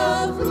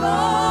of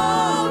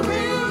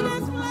glory.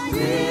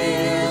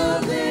 Fill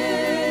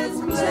this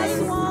place. Just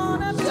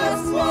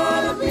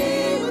wanna be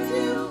with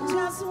you.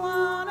 Just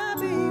wanna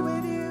be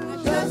with you.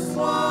 Just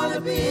wanna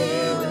be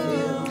with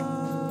you.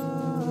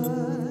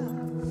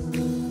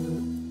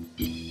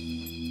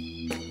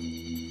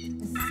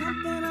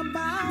 Something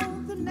about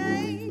the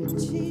name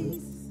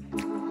Jesus.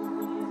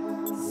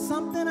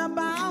 Something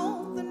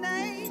about the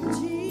name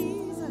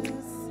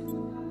Jesus.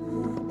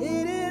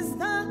 It is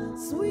the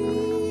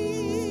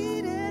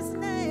sweetest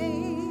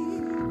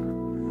name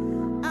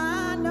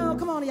I know.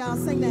 Come on, y'all,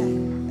 sing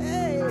that.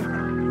 Hey,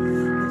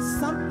 there's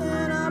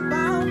something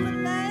about the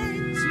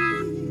name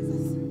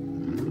Jesus.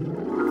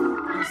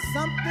 There's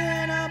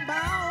something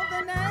about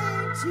the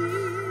name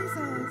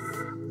Jesus.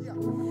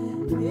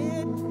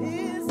 It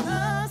is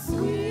the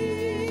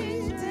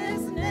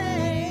sweetest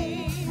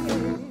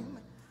name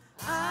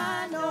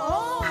I know.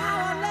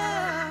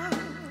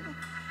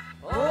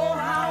 Oh,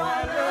 how I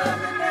love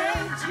the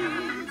name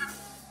Jesus.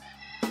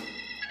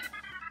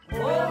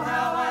 Oh,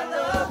 how I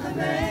love the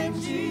name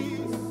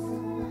Jesus.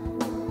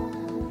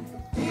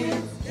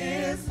 It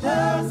is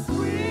the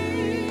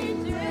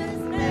sweetest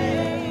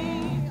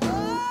name. Oh,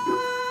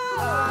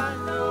 I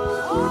know.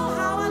 Oh,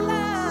 how I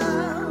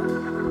love.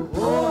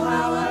 Oh,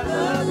 how I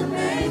love the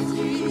name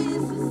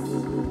Jesus.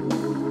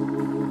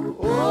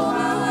 Oh,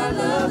 how I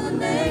love the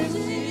name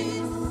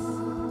Jesus.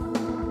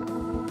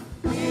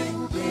 It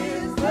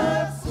is the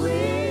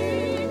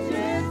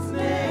sweetest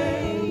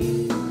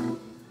name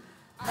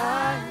I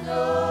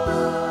know.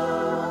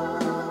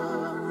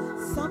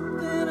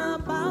 Something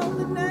about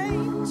the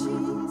name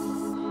Jesus.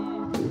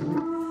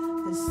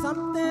 There's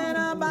something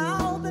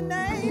about the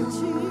name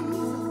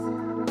Jesus.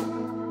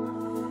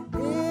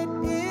 It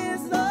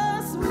is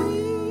the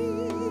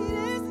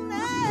sweetest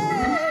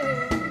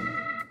name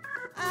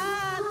I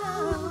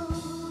know.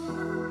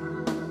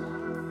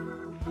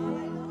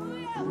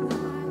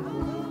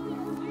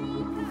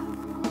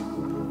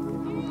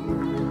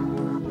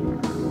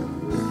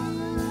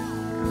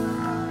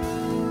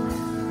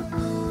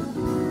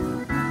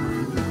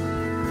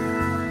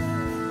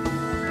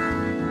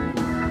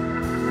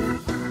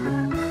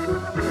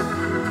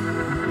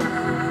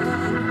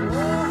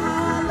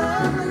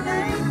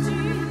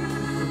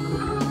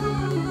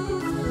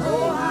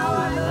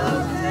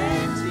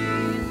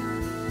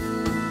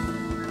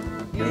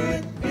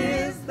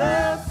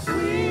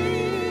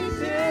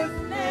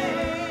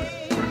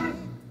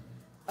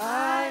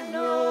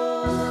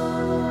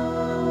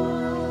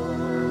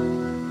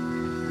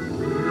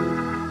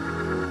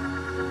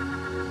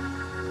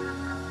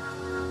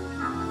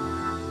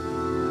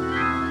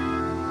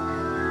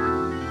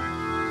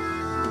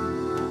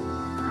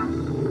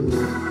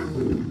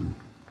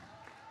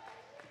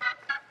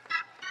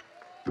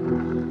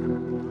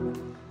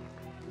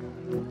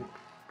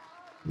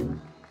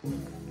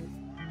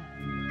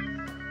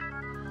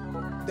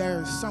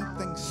 There's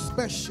something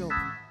special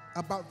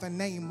about the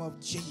name of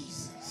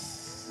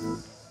Jesus.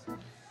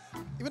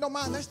 If you don't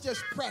mind, let's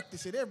just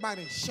practice it.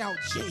 Everybody shout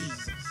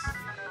Jesus.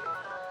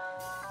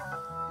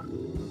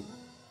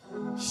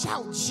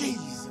 Shout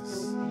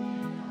Jesus.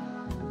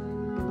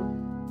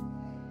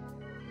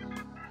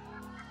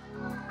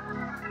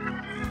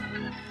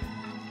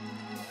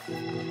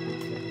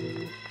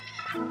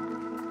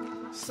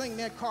 Sing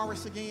that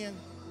chorus again.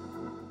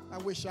 I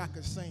wish I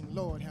could sing.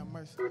 Lord have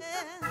mercy.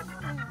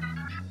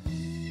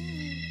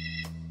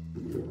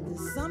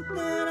 There's something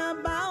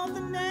about the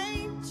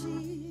name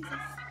Jesus.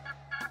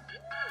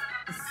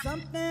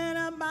 Something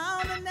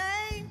about the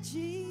name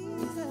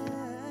Jesus.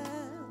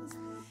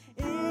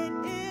 It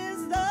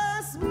is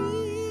the sweetest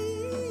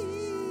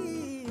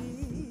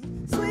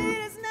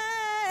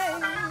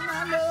name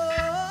I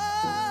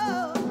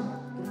know.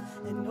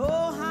 And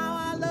oh, how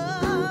I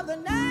love the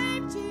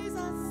name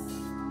Jesus.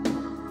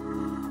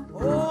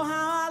 Oh,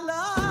 how I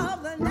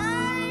love the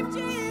name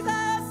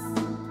Jesus.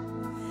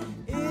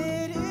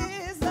 It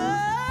is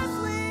the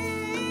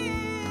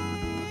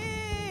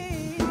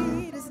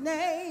sweetest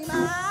name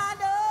I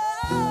know.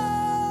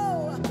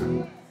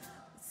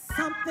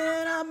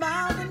 Something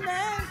about the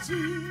name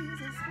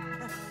Jesus.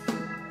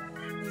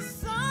 There's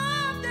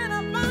something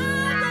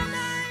about the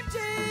name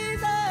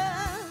Jesus.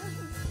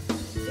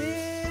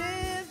 It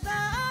is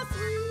the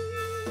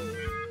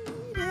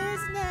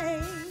sweetest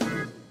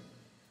name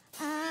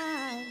I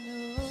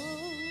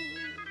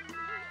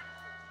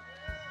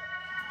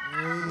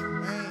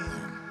Amen.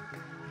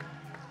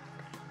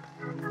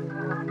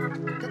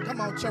 Come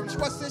on, church.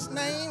 What's his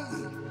name?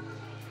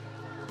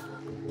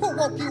 Who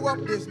woke you up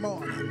this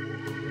morning?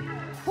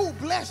 Who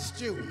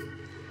blessed you?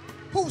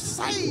 Who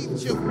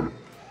saved you?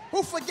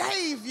 Who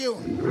forgave you?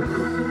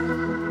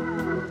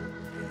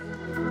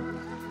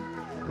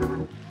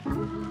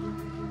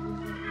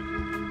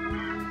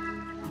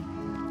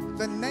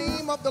 The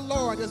name of the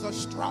Lord is a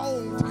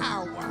strong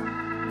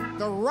tower.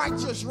 The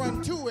righteous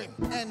run to it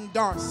and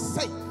are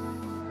safe.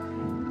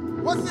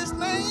 What's his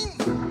name?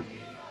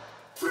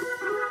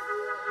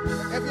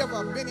 Have you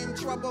ever been in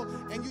trouble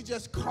and you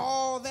just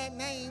call that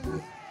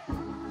name?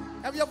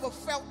 Have you ever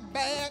felt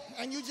bad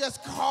and you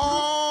just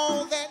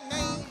call that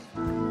name?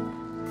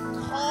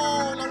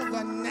 Call on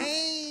the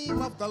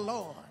name of the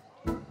Lord.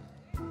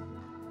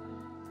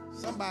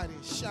 Somebody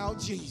shout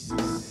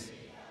Jesus.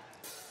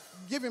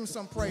 Give him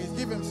some praise,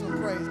 give him some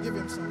praise, give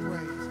him some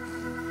praise.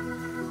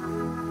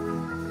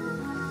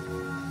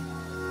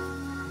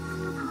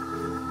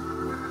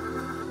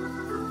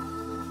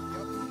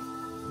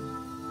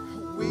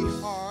 We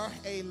are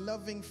a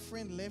loving,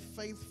 friendly,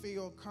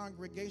 faith-filled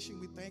congregation.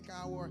 We thank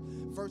our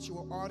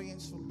virtual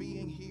audience for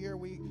being here.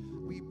 We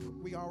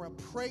are a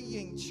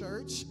praying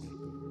church.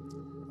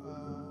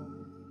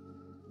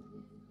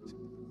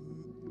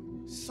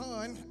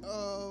 Son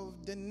of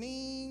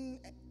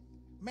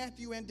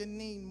Matthew and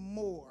Deneen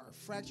Moore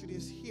fractured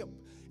his hip,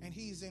 and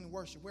he's in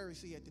worship. Where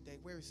is he at today?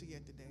 Where is he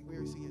at today?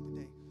 Where is he at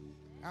today?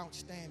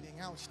 Outstanding,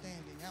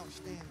 outstanding,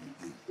 outstanding.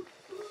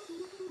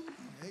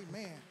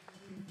 Amen.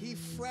 He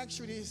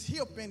fractured his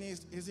hip and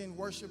is in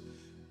worship.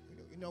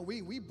 You know,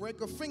 we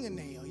break a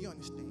fingernail, you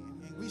understand,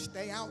 and we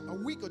stay out a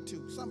week or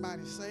two.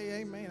 Somebody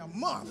say amen, a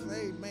month,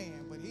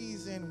 amen, but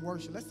he's in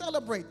worship. Let's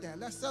celebrate that.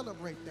 Let's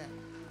celebrate that.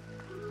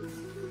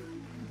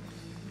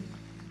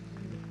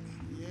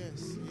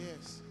 Yes,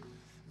 yes.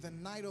 The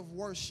night of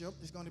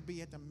worship is going to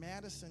be at the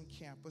Madison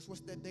campus.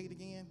 What's that date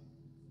again?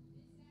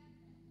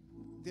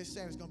 This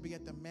Saturday is going to be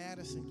at the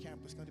Madison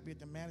campus. Going to be at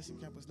the Madison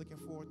campus. Looking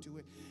forward to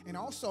it. And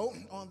also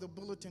on the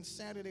bulletin,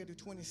 Saturday the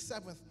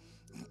 27th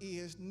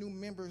is new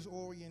members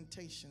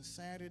orientation.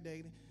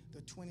 Saturday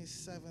the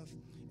 27th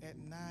at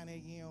 9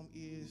 a.m.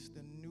 is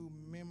the new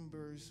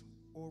members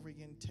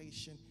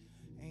orientation.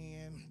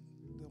 And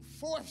the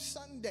fourth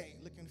Sunday,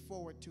 looking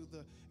forward to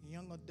the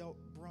young adult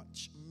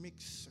brunch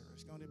mixer.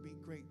 It's going to be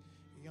great.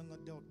 Young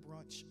adult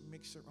brunch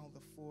mixer on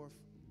the fourth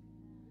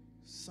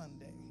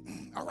Sunday.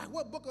 All right,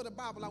 what book of the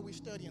Bible are we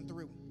studying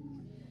through?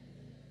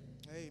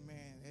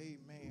 Amen,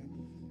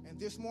 amen. And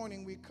this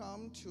morning we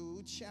come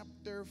to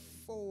chapter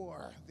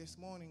 4. This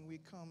morning we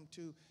come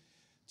to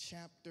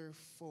chapter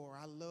 4.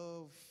 I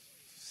love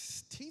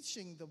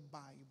teaching the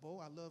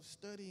Bible. I love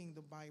studying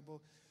the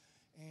Bible.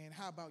 And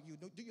how about you?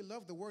 Do you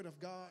love the Word of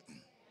God?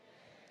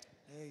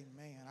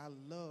 Amen. I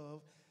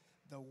love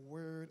the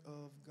Word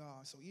of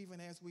God. So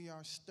even as we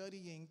are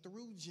studying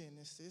through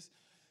Genesis,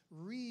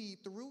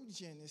 read through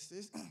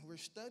Genesis, we're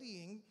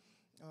studying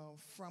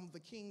from the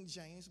King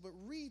James, but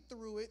read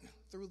through it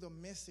through the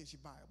Message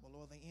Bible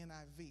or the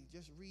NIV.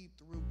 Just read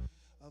through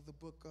the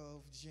book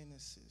of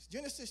Genesis.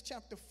 Genesis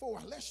chapter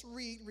 4. Let's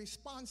read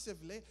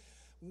responsively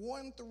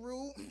 1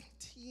 through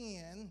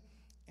 10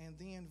 and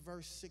then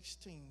verse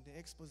 16. The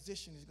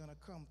exposition is going to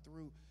come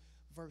through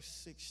verse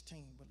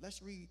 16. But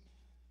let's read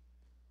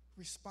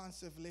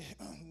responsively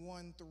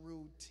 1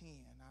 through 10.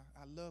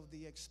 I love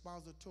the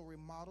expository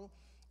model.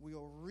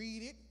 We'll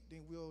read it,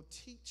 then we'll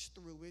teach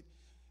through it,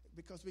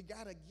 because we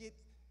got to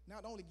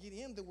not only get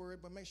in the Word,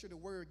 but make sure the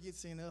Word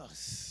gets in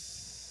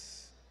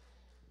us.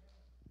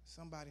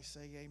 Somebody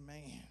say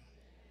amen.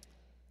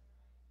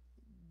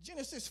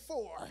 Genesis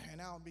 4, and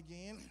I'll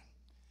begin.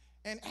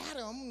 And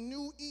Adam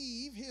knew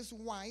Eve, his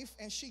wife,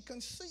 and she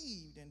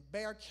conceived and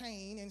bare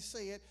Cain and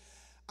said,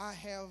 I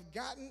have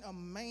gotten a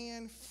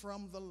man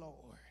from the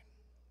Lord.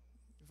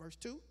 Verse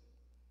 2.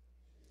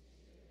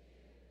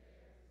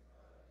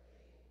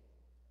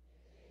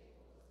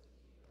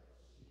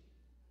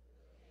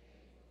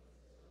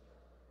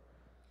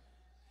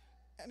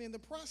 And in the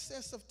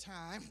process of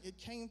time, it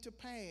came to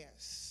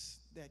pass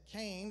that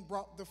Cain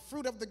brought the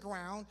fruit of the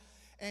ground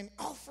an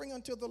offering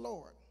unto the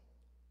Lord.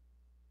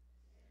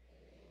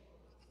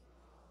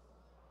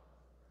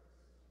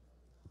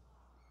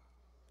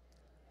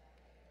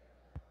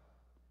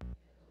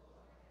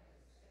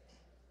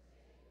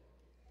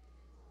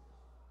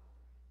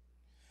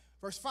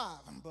 Verse 5,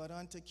 but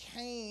unto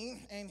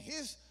Cain and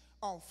his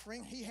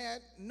offering he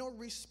had no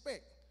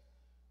respect,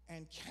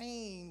 and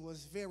Cain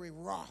was very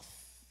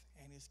wroth,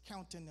 and his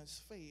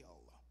countenance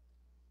fell.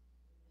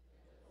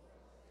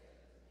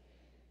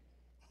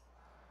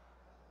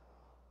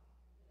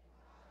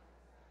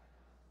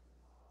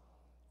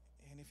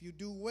 And if you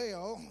do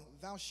well,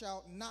 thou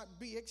shalt not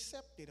be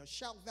accepted, or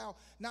shalt thou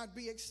not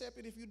be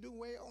accepted if you do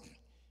well?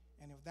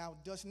 And if thou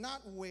dost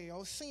not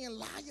well, sin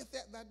lieth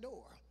at thy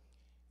door.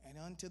 And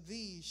unto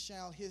thee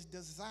shall his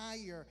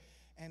desire,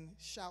 and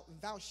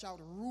thou shalt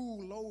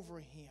rule over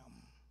him.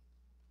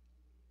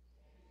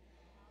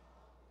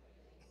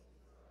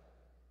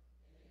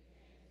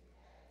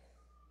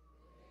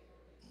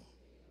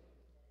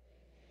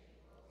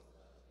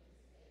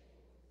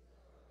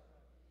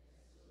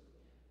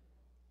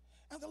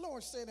 And the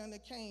Lord said unto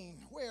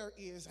Cain, where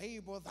is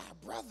Abel thy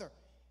brother?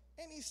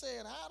 And he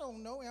said, I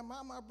don't know. Am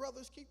I my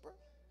brother's keeper?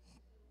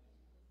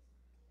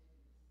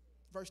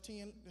 Verse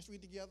 10, let's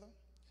read together.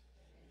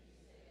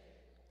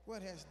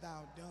 What hast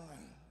thou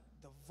done?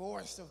 The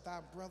voice of thy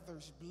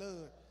brother's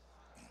blood.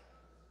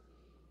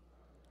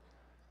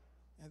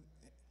 And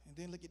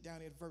then look it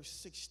down at verse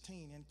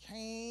 16. And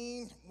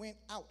Cain went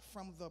out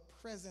from the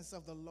presence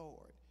of the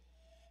Lord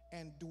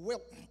and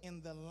dwelt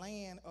in the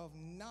land of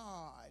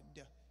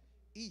Nod,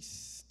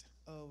 east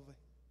of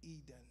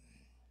Eden.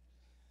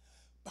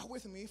 Bow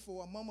with me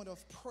for a moment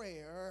of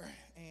prayer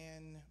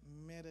and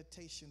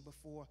meditation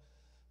before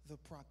the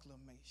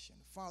proclamation.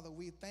 Father,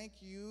 we thank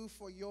you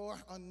for your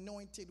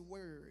anointed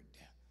word.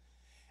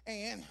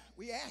 And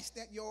we ask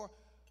that your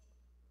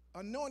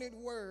anointed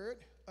word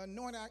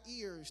anoint our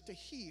ears to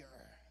hear,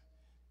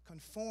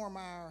 conform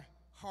our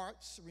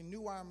hearts,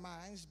 renew our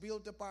minds,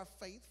 build up our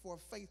faith, for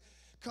faith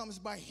comes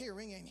by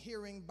hearing, and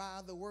hearing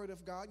by the word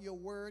of God. Your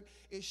word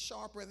is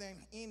sharper than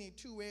any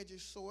two-edged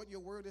sword.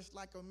 Your word is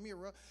like a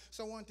mirror.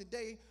 So on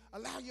today,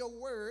 allow your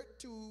word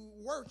to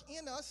work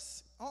in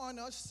us, on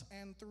us,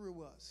 and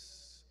through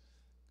us.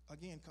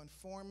 Again,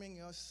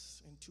 conforming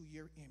us into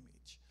your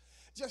image.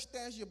 Just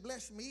as you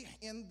blessed me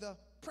in the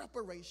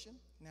preparation,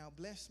 now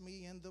bless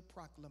me in the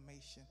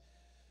proclamation.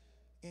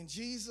 In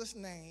Jesus'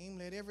 name,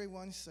 let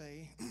everyone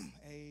say,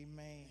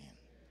 amen.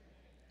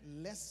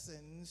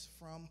 Lessons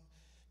from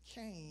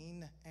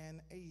Cain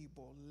and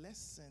Abel.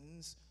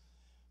 Lessons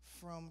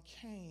from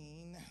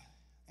Cain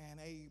and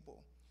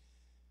Abel.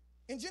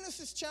 In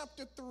Genesis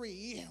chapter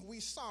 3,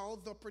 we saw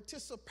the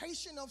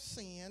participation of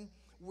sin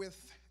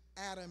with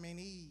Adam and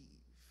Eve.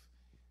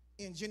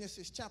 In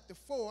Genesis chapter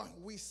 4,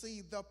 we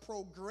see the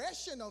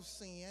progression of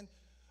sin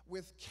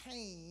with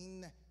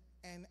Cain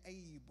and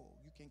Abel.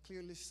 You can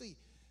clearly see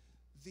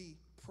the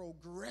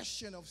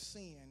progression of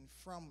sin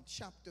from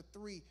chapter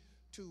 3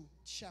 to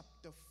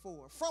chapter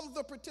 4. From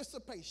the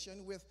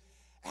participation with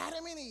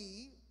Adam and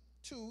Eve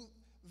to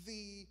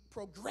the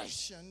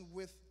progression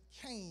with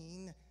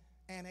Cain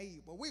and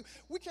Abel.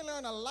 We can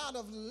learn a lot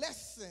of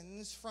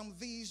lessons from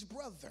these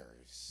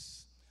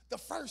brothers, the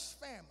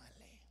first family.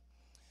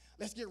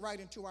 Let's get right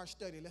into our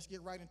study.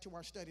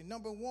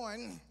 Number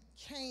one,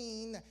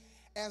 Cain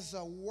as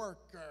a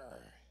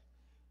worker.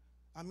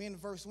 I'm in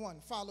verse 1.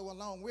 Follow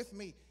along with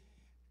me.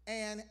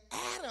 And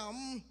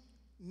Adam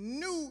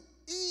knew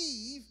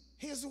Eve,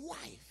 his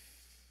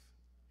wife.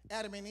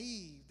 Adam and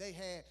Eve, they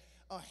had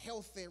a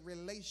healthy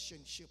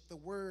relationship. The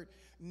word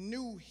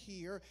knew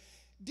here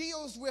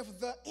deals with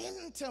the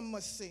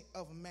intimacy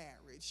of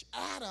marriage.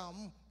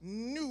 Adam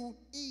knew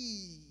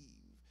Eve.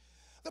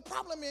 The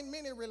problem in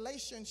many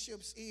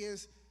relationships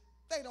is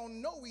they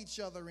don't know each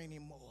other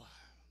anymore.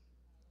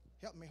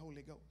 Help me,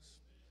 Holy Ghost.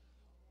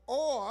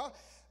 Or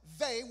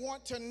they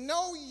want to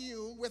know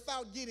you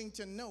without getting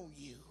to know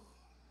you.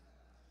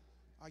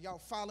 Are y'all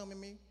following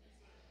me?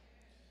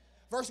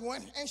 Verse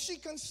 1, and she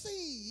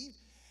conceived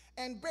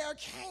and bare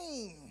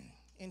Cain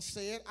and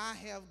said, I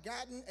have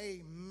gotten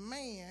a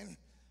man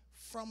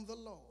from the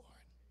Lord.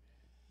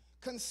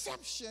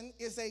 Conception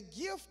is a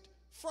gift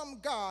from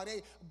God,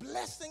 a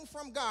blessing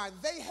from God.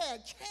 They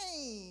had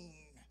Cain.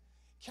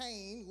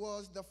 Cain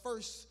was the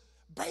first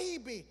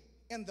baby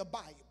in the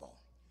Bible.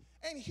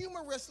 And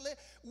humorously,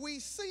 we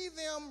see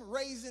them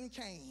raising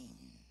Cain.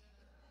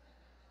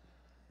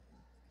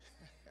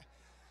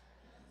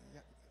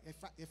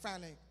 It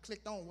finally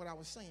clicked on what I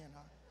was saying,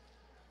 huh?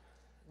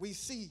 We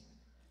see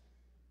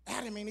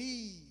Adam and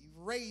Eve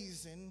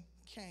raising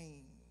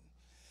Cain.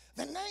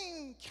 The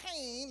name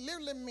Cain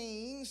literally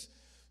means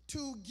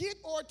to get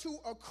or to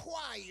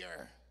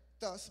acquire.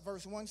 Thus,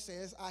 verse 1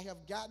 says, I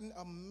have gotten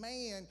a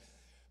man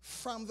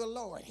from the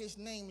Lord. His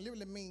name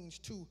literally means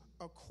to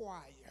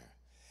acquire.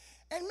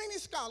 And many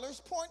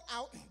scholars point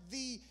out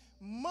the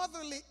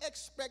motherly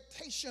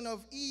expectation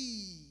of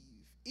Eve.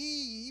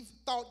 Eve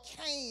thought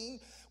Cain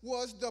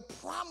was the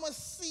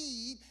promised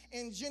seed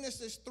in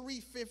Genesis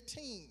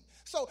 3:15.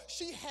 So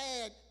she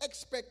had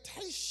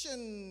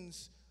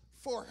expectations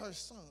for her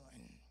son.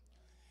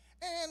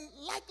 And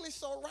likely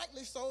so,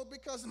 rightly so,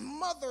 because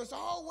mothers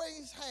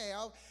always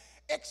have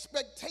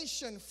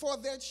expectation for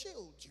their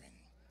children.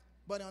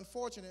 But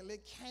unfortunately,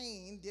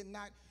 Cain did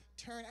not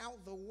turn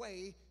out the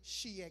way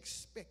she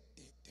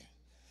expected.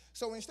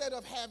 So instead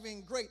of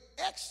having great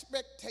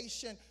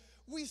expectation,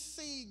 we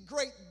see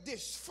great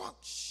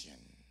dysfunction.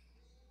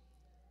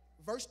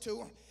 Verse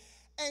 2,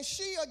 and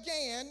she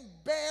again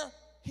bare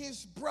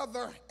his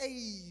brother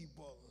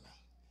Abel.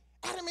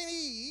 Adam and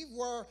Eve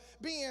were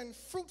being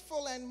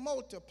fruitful and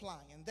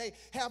multiplying. They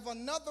have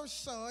another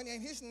son,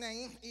 and his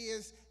name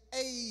is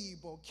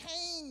Abel.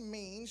 Cain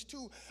means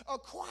to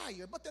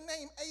acquire, but the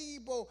name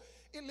Abel,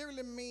 it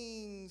literally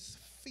means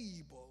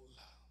feeble.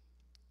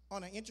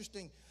 On an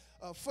interesting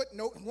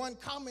footnote, one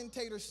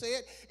commentator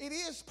said, it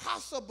is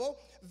possible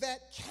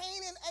that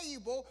Cain and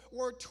Abel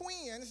were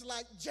twins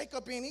like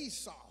Jacob and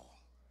Esau,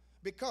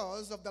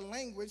 because of the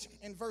language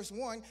in verse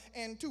 1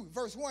 and 2.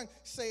 Verse 1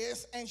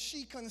 says, and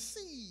she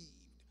conceived.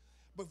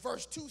 But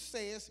verse 2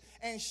 says,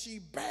 and she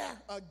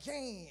bare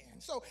again.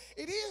 So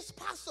it is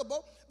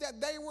possible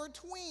that they were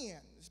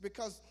twins,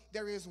 because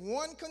there is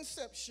one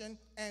conception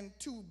and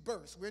two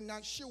births. We're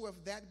not sure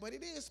of that, but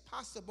it is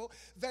possible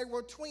they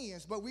were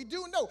twins. But we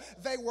do know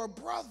they were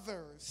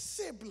brothers,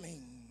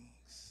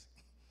 siblings.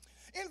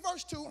 In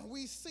verse 2,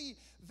 we see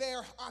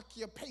their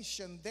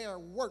occupation, their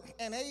work.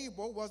 And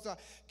Abel was a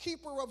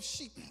keeper of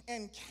sheep,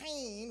 and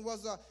Cain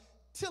was a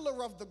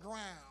tiller of the ground.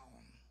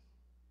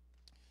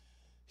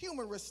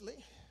 Humorously,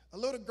 a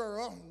little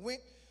girl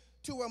went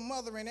to her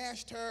mother and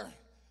asked her,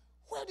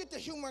 where did the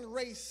human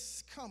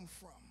race come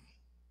from?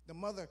 The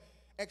mother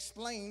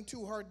explained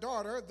to her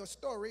daughter the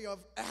story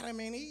of Adam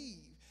and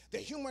Eve. The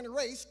human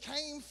race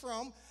came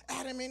from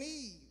Adam and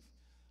Eve.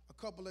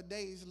 A couple of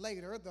days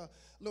later, the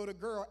little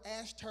girl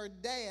asked her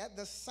dad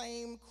the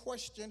same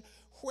question,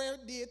 where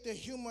did the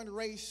human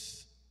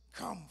race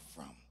come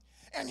from?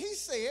 And he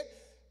said,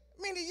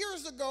 many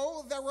years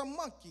ago, there were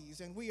monkeys,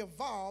 and we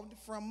evolved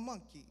from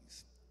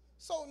monkeys.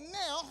 So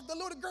now the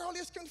little girl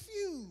is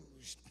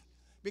confused,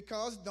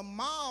 because the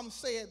mom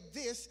said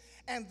this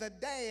and the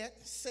dad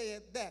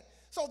said that.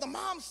 So the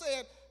mom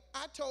said,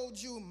 I told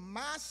you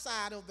my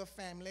side of the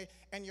family,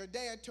 and your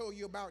dad told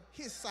you about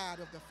his side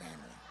of the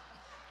family.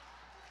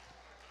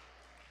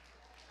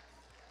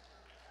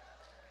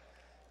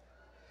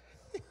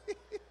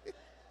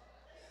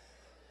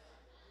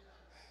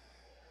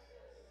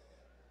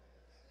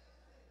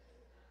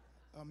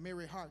 A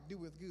merry heart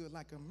doeth good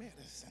like a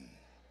medicine.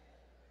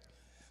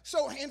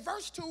 So in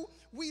verse 2,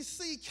 we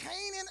see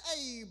Cain and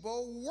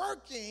Abel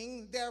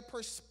working their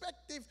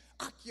prospective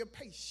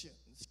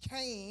occupations.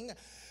 Cain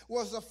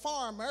was a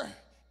farmer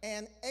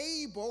and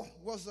Abel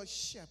was a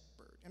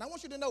shepherd. And I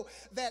want you to know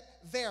that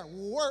their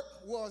work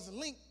was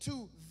linked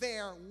to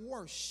their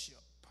worship.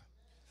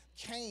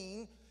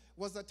 Cain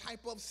was a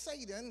type of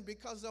Satan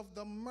because of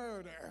the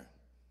murder.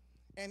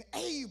 And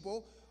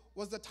Abel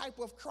was the type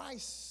of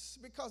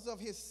Christ because of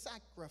his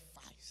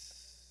sacrifice.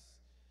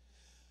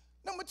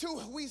 Number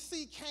 2, we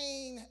see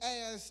Cain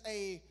as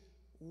a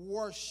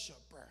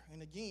worshiper.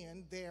 And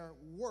again, their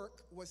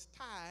work was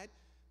tied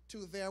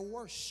to their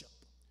worship.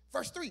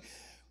 Verse 3,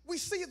 we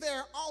see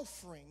their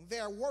offering,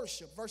 their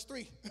worship. Verse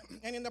 3,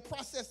 and in the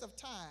process of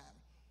time,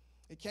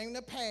 it came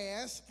to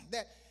pass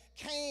that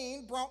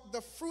Cain brought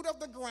the fruit of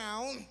the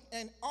ground,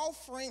 an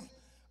offering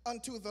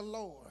unto the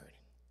Lord.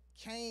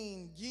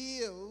 Cain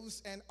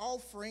gives an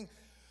offering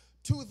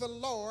to the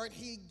Lord.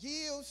 He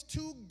gives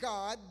to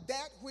God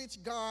that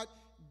which God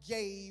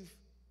gave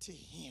to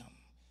him.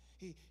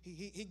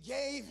 He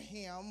gave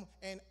him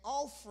an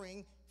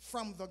offering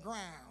from the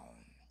ground.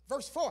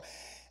 Verse 4,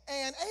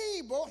 and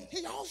Abel,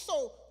 he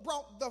also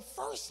brought the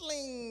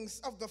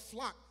firstlings of the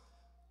flock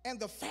and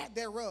the fat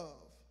thereof.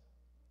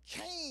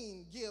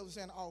 Cain gives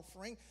an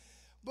offering,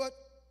 but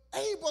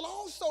Abel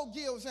also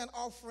gives an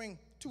offering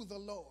to the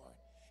Lord.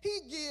 He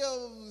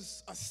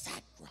gives a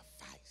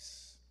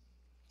sacrifice.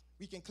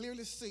 We can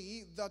clearly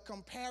see the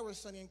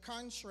comparison and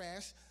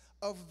contrast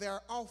of their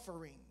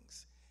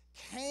offerings.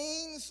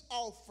 Cain's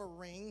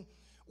offering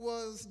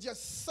was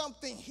just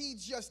something he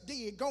just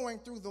did, going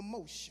through the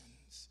motions.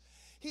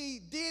 He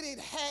did it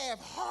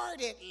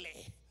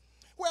half-heartedly,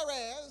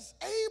 whereas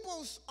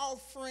Abel's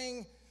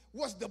offering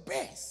was the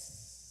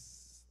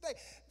best.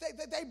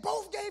 They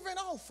both gave an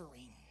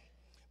offering,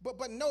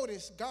 but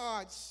notice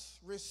God's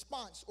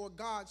response or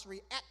God's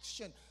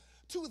reaction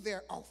to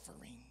their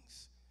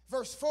offerings.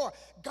 Verse 4,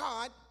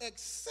 God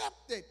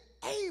accepted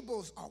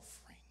Abel's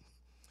offering.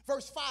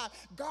 Verse 5,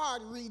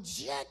 God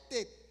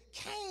rejected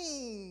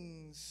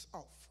Cain's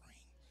offering.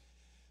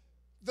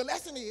 The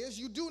lesson is,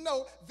 you do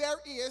know there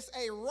is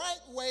a right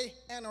way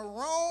and a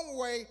wrong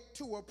way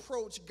to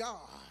approach God.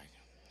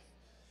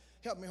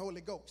 Help me,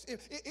 Holy Ghost.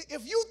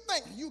 If you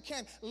think you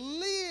can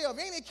live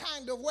any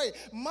kind of way,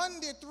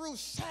 Monday through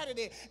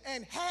Saturday,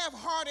 and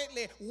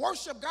half-heartedly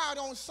worship God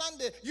on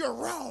Sunday, you're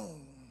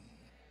wrong.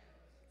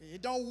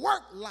 It don't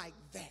work like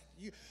that.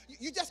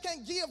 You just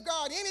can't give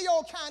God any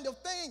old kind of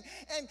thing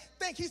and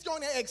think he's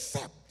going to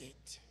accept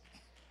it.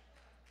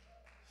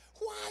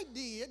 Why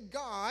did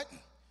God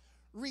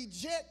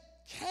reject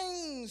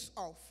Cain's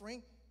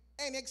offering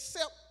and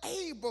accept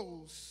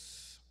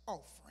Abel's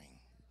offering?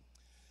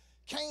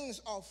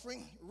 Cain's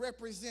offering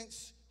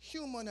represents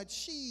human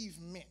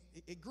achievement.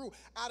 It grew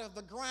out of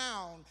the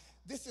ground.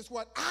 This is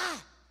what I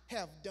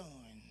have done.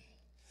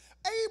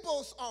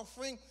 Abel's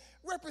offering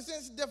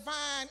represents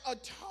divine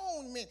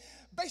atonement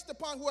based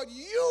upon what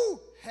you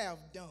have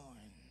done.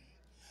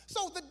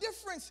 So the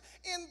difference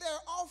in their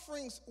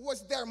offerings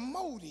was their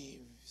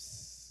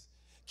motives.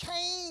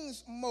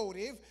 Cain's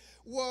motive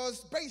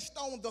was based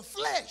on the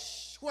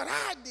flesh, what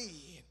I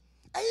did.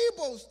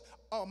 Abel's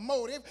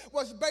motive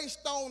was based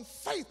on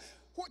faith,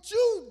 what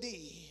you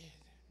did.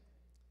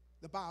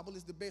 The Bible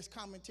is the best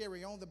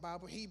commentary on the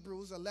Bible.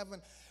 Hebrews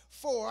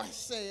 11:4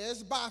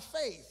 says, by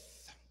faith,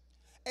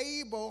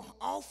 Abel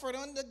offered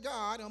unto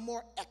God a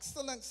more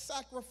excellent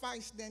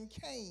sacrifice than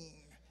Cain,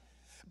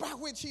 by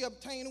which he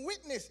obtained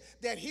witness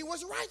that he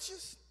was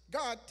righteous,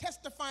 God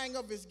testifying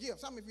of his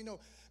gifts. How many of you know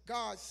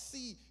God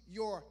see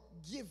your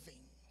giving?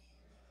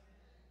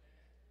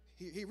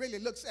 He really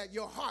looks at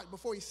your heart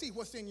before he sees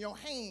what's in your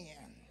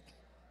hand.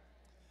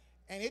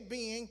 And it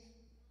being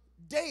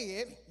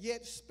dead,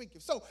 yet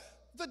speaketh. So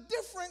the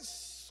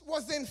difference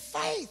was in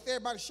faith.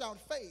 Everybody shout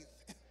faith.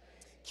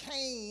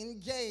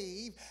 Cain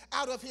gave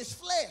out of his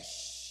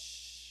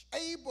flesh.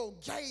 Abel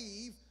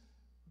gave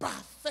by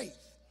faith.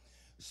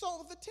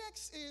 So the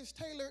text is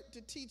tailored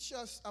to teach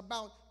us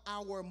about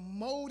our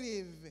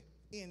motive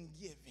in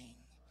giving.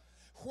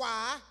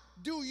 Why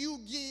do you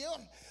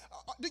give?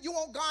 Do you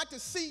want God to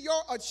see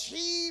your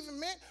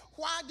achievement?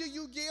 Why do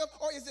you give?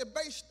 Or is it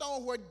based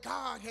on what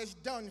God has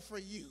done for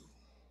you?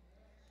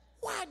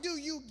 Why do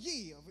you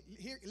give?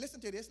 Here, listen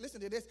to this.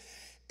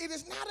 It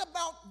is not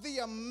about the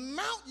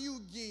amount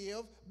you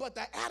give, but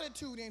the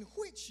attitude in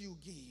which you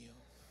give.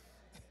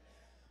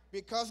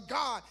 Because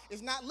God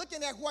is not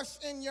looking at what's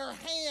in your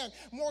hand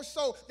more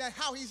so than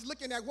how he's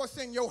looking at what's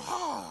in your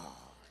heart.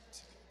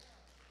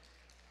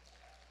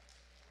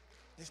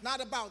 It's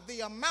not about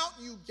the amount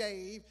you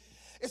gave.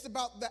 It's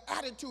about the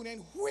attitude in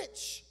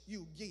which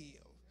you give.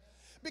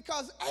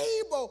 Because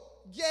Abel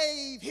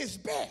gave his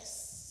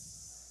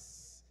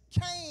best.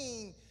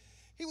 Cain,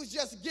 he was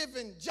just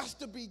giving just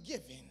to be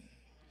given.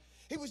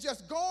 He was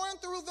just going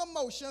through the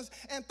motions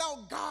and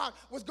thought God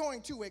was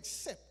going to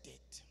accept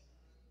it.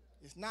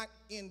 It's not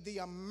in the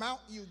amount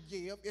you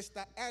give. It's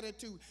the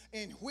attitude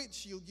in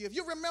which you give.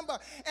 You remember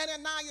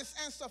Ananias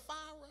and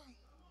Sapphira?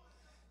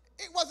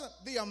 It wasn't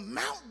the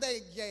amount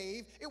they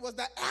gave. It was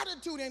the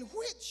attitude in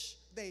which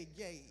they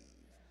gave.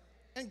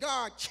 And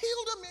God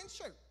killed them in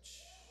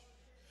church.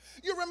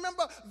 You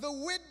remember the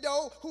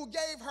widow who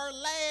gave her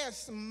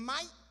last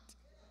mite?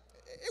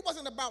 It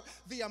wasn't about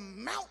the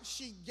amount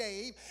she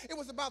gave. It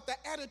was about the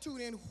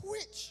attitude in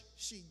which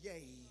she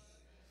gave.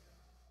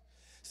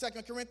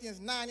 2 Corinthians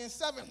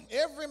 9:7,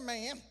 every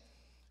man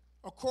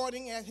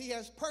according as he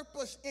has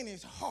purpose in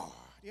his heart.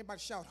 Everybody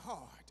shout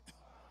hard.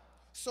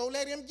 So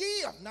let him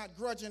give, not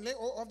grudgingly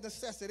or of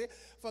necessity,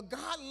 for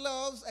God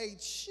loves a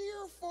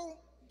cheerful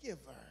giver.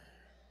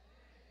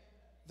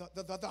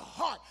 The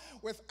heart.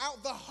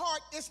 Without the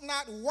heart, it's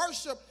not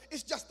worship.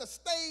 It's just a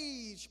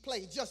stage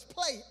play, just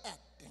play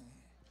acting.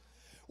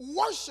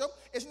 Worship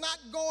is not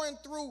going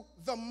through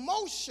the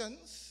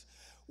motions.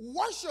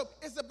 Worship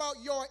is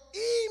about your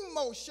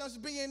emotions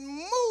being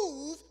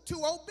moved to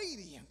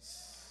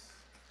obedience.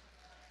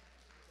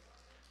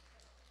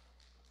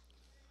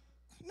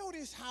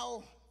 Notice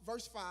how,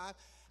 verse 5,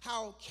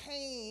 how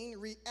Cain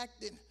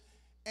reacted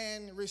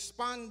and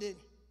responded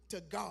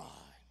to God.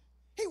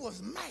 He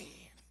was mad.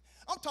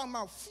 I'm talking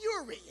about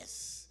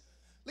furious.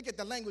 Look at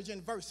the language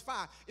in verse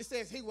 5. It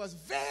says he was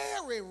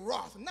very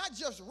wroth. Not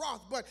just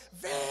wroth, but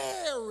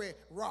very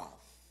wroth.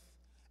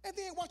 And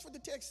then watch what the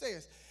text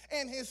says.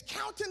 And his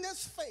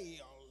countenance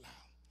failed.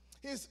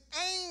 His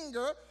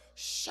anger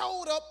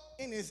showed up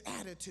in his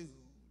attitude.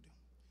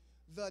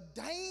 The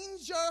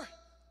danger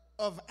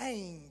of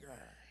anger.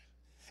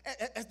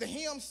 As the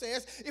hymn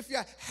says, if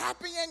you're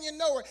happy and you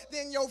know it,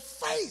 then your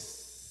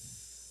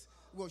face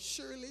will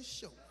surely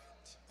show it.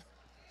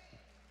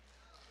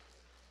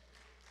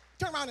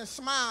 Turn around and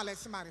smile at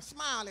somebody,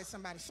 smile at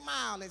somebody,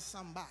 smile at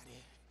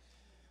somebody.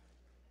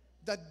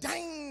 The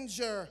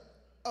danger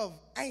of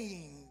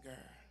anger.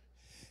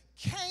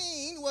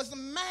 Cain was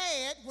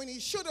mad when he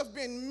should have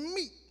been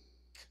meek.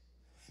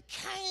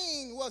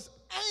 Cain was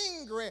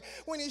angry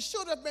when he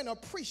should have been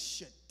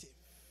appreciative.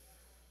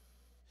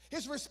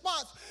 His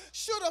response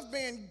should have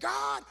been,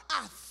 God,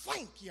 I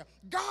thank you.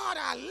 God,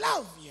 I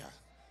love you.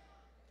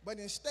 But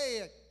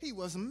instead, he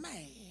was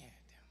mad.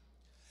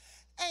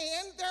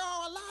 And there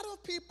are a lot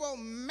of people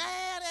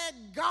mad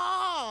at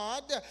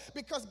God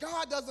because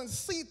God doesn't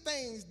see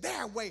things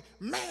their way,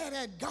 mad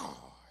at God.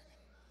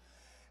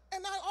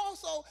 And there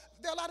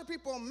are a lot of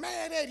people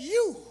mad at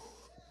you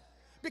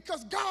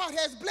because God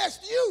has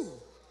blessed you.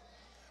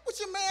 What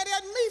you mad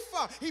at me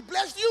for? He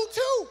blessed you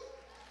too.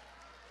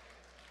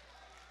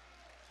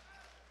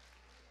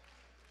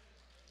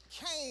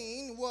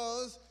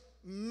 was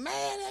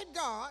mad at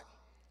God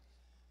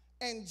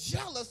and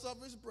jealous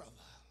of his brother.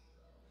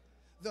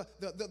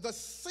 The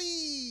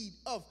seed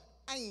of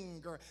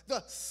anger,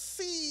 the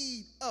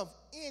seed of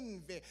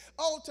envy,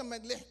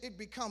 ultimately it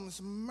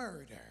becomes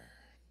murder.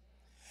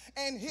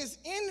 And his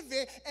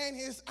envy and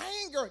his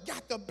anger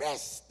got the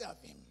best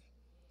of him.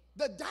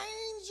 The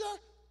danger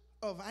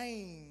of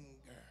anger.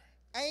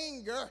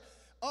 Anger,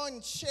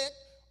 unchecked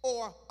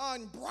or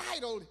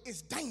unbridled,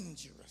 is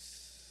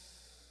dangerous.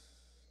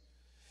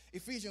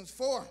 Ephesians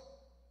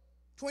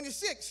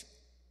 4:26.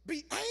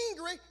 Be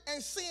angry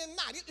and sin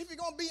not. If you're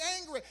going to be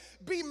angry,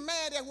 be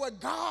mad at what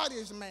God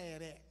is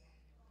mad at.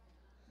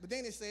 But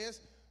then it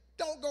says,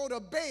 don't go to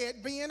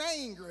bed being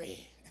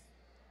angry.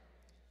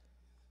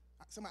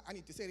 Somebody, I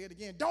need to say that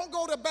again. Don't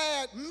go to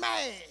bed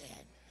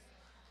mad.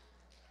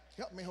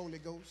 Help me, Holy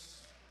Ghost.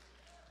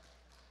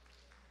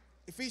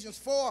 Ephesians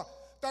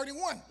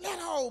 4:31. Let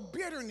all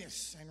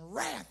bitterness and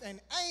wrath and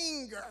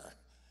anger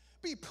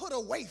be put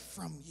away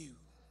from you.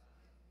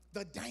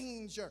 The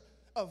danger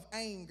of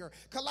anger.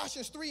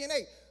 Colossians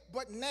 3:8.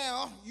 But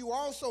now you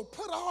also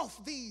put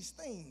off these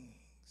things: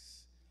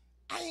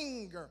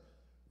 anger,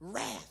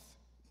 wrath,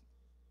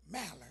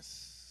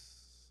 malice.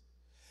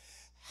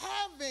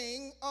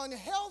 Having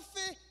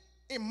unhealthy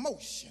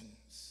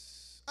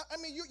emotions. I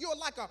mean, you're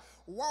like a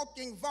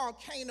walking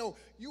volcano.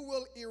 You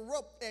will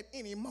erupt at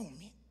any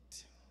moment.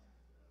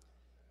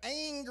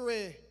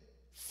 Angry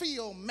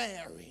filled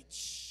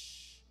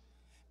marriage.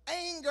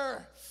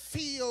 Anger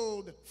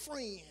filled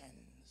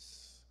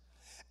friends.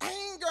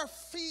 Anger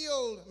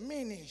filled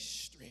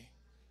ministry.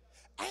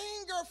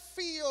 Anger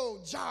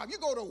filled job. You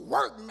go to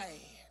work mad.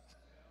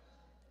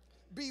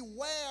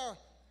 Beware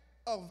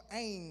of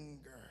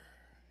anger.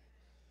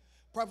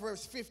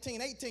 Proverbs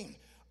 15:18.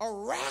 A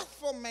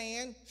wrathful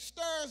man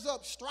stirs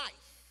up strife,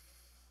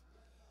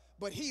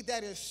 but he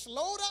that is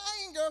slow to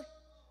anger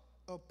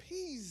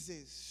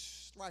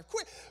appeases strife.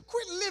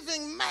 Quit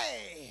living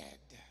mad.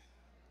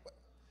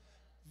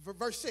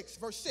 Verse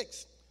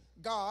 6.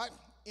 God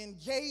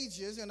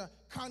engages in a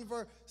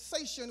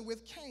conversation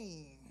with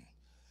Cain.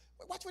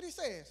 Watch what he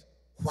says.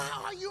 Why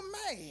are you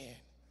mad?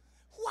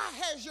 Why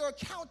has your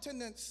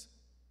countenance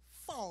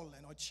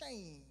fallen or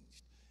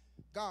changed?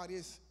 God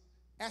is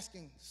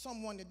asking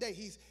someone today.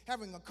 He's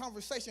having a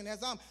conversation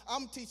as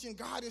I'm teaching.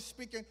 God is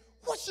speaking.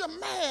 What you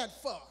mad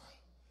for?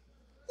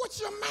 What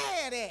you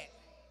mad at?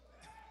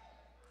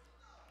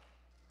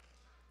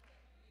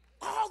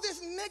 All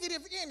this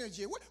negative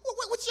energy. What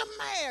you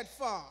mad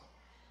for?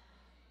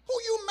 Who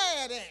you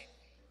mad at?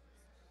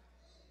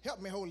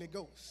 Help me, Holy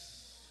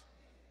Ghost.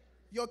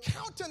 Your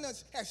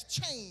countenance has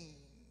changed.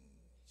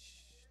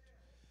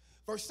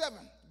 Verse 7,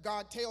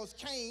 God tells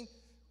Cain,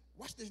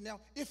 watch this now,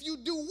 if you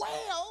do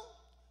well,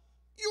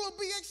 you will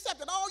be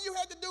accepted. All you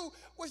had to do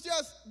was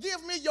just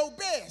give me your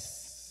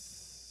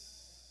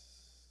best.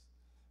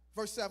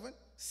 Verse 7,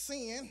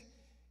 sin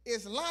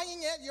is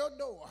lying at your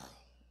door.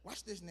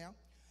 Watch this now.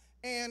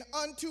 And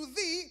unto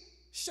thee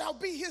shall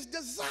be his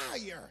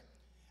desire,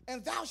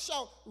 and thou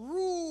shalt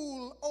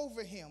rule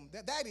over him.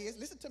 That is,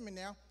 listen to me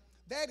now,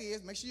 that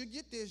is, make sure you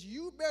get this,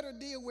 you better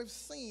deal with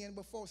sin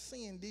before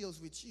sin deals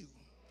with you.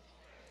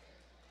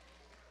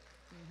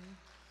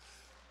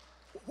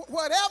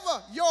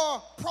 Whatever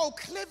your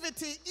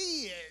proclivity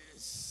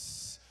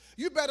is,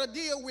 you better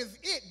deal with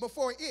it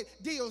before it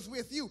deals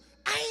with you.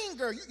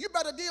 Anger, you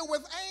better deal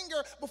with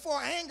anger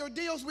before anger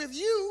deals with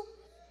you.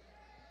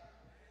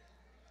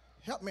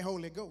 Help me,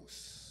 Holy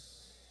Ghost.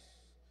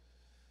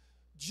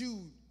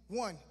 Jude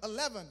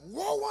 1:11.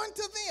 Woe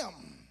unto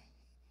them,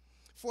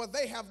 for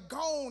they have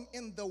gone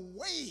in the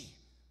way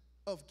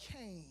of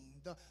Cain.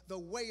 The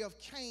way of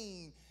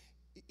Cain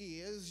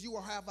is you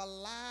have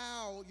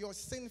allowed your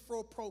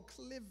sinful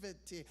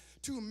proclivity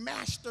to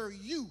master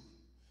you.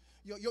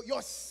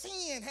 Your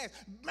sin has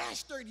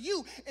mastered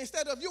you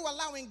instead of you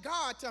allowing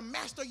God to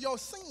master your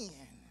sin.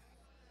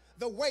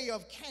 The way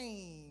of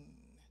Cain.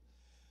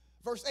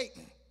 Verse 8,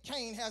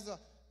 Cain has a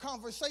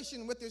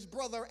conversation with his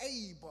brother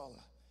Abel.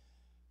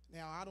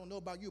 Now, I don't know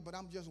about you, but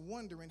I'm just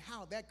wondering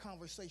how that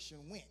conversation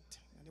went.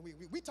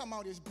 We talking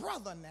about his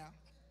brother now.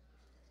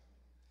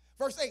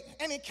 Verse 8,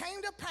 and it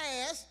came to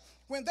pass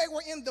when they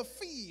were in the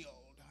field,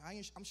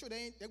 I'm sure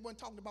they weren't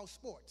talking about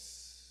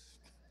sports,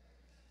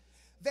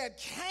 that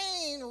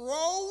Cain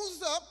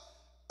rose up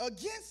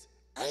against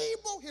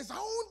Abel, his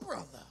own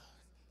brother.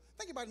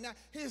 Think about it now.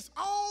 His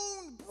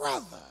own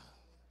brother.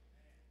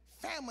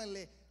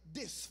 Family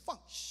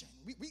dysfunction.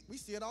 We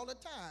see it all the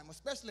time,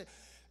 especially,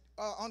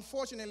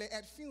 unfortunately,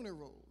 at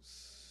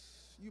funerals.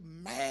 You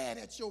mad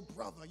at your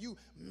brother. You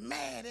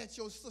mad at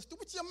your sister.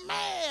 What you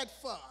mad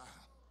for?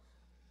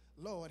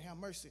 Lord have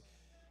mercy.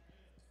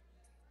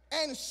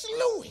 And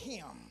slew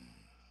him.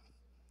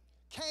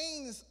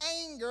 Cain's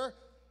anger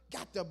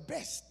got the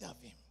best of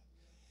him.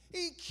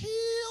 He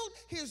killed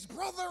his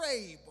brother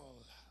Abel.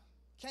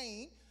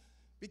 Cain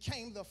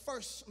became the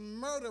first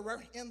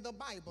murderer in the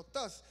Bible.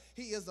 Thus,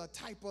 he is a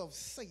type of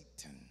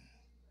Satan.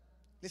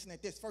 Listen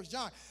at this, 1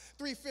 John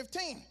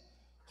 3:15.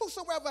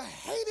 Whosoever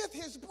hateth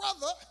his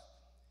brother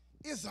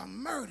is a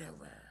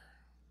murderer.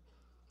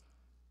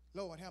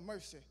 Lord have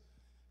mercy.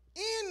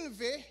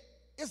 Envy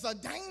is a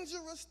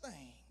dangerous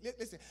thing.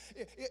 Listen,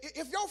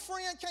 if your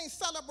friend can't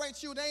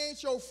celebrate you, they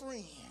ain't your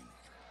friend.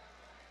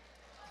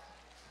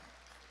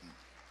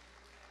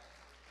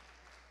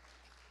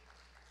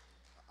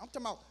 I'm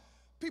talking about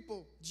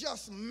people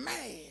just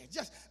mad,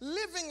 just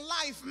living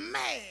life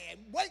mad.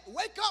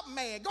 Wake up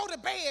mad, go to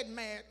bed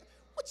mad.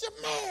 What you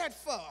mad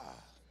for?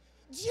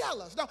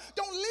 Jealous.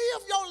 Don't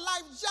live your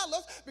life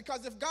jealous,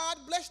 because if God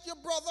blessed your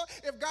brother,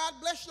 if God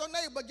blessed your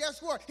neighbor,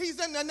 guess what?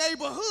 He's in the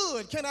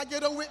neighborhood. Can I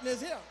get a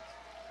witness here?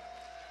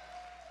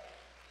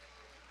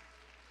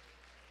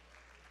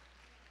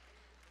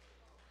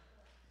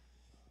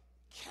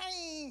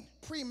 Cain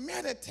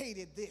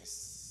premeditated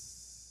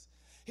this.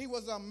 He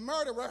was a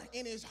murderer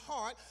in his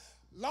heart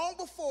long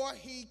before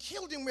he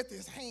killed him with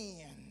his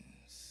hands.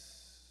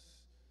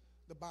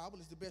 The Bible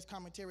is the best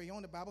commentary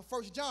on the Bible.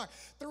 1 John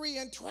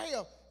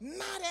 3:12.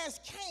 Not as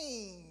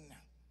Cain,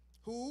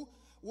 who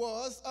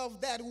was of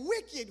that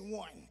wicked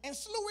one and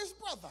slew his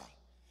brother.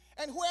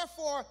 And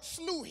wherefore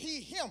slew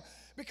he him?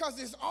 Because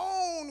his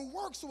own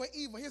works were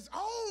evil. His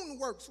own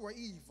works were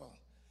evil,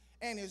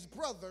 and his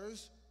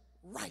brother's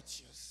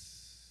righteous.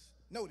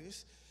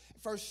 Notice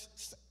 1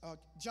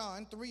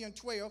 John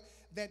 3:12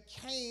 that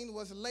Cain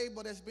was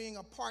labeled as being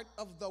a part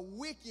of the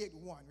wicked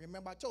one.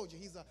 Remember, I told you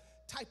he's a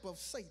type of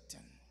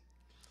Satan.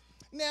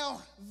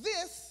 Now,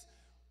 this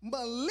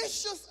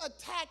malicious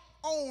attack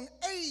on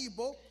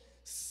Abel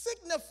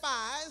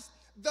signifies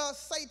the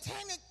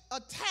satanic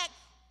attack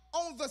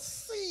on the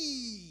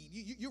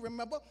seed. You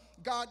remember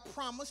God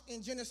promised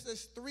in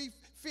Genesis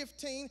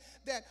 3:15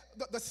 that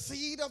the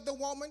seed of the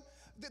woman,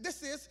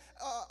 this is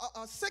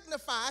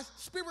signifies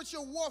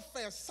spiritual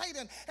warfare.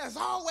 Satan has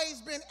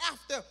always been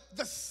after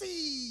the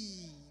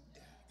seed.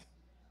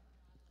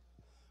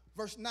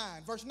 Verse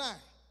 9.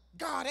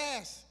 God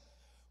asks,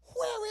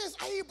 where is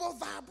Abel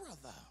thy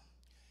brother?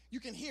 You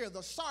can hear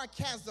the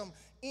sarcasm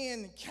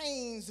in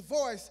Cain's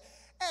voice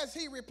as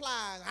he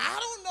replies, I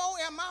don't know,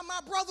 am I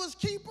my brother's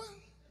keeper?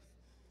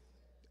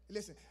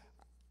 Listen,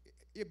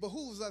 it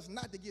behooves us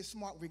not to get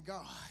smart with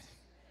God.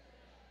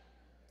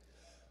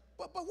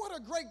 But what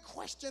a great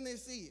question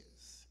this is.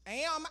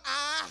 Am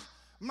I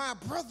my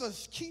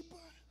brother's keeper?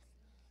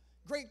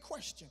 Great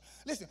question.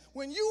 Listen,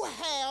 when you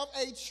have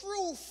a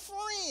true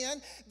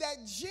friend that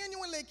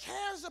genuinely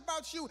cares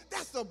about you,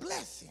 that's a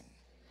blessing.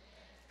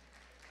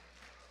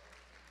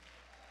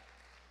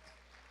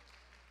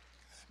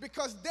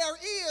 Because there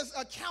is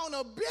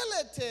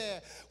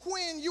accountability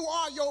when you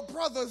are your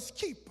brother's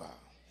keeper.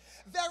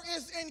 There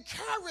is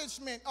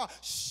encouragement, a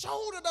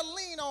shoulder to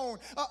lean on,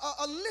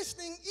 a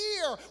listening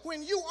ear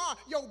when you are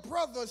your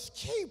brother's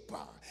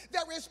keeper.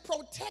 There is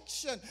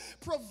protection,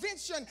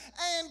 prevention,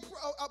 and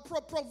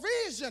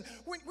provision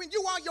when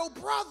you are your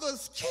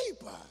brother's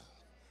keeper.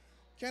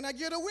 Can I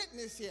get a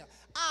witness here?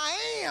 I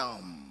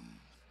am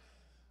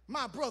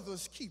my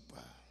brother's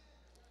keeper.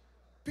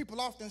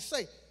 People often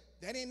say,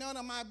 that ain't none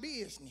of my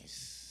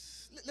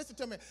business. Listen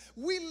to me.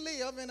 We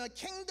live in a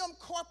kingdom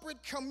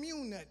corporate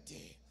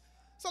community.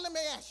 So let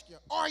me ask you,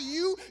 are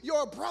you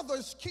your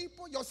brother's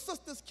keeper, your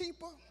sister's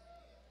keeper?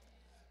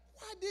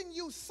 Why didn't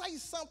you say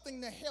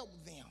something to help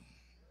them?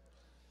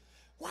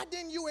 Why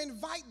didn't you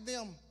invite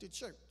them to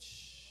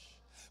church?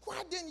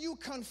 Why didn't you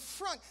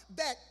confront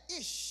that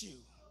issue?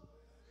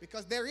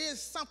 Because there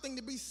is something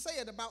to be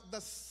said about the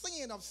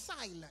sin of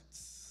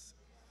silence.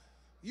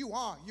 You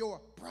are your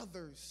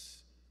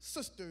brother's,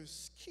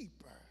 sister's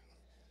keeper.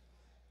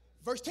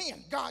 Verse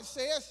 10, God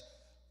says,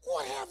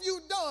 what have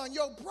you done?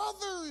 Your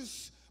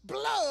brother's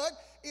blood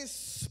is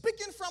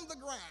speaking from the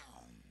ground.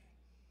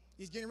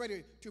 He's getting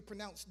ready to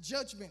pronounce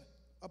judgment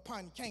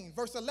upon Cain.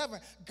 Verse 11,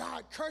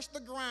 God cursed the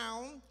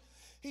ground.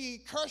 He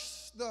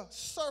cursed the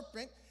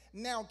serpent.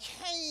 Now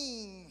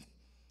Cain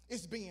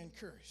is being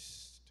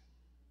cursed.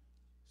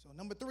 So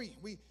number 3,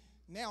 we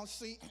now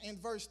see in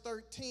verse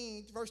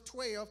 13, verse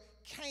 12,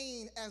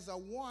 Cain as a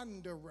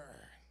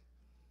wanderer.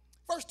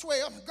 Verse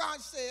 12, God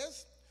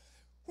says,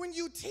 when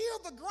you till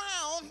the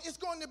ground, it's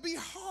going to be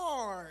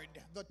hard,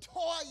 the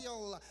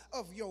toil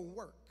of your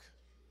work.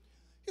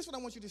 Here's what I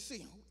want you to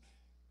see.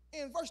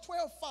 In verse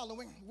 12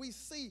 following, we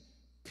see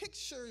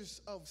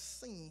pictures of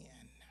sin.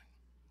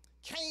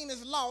 Cain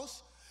is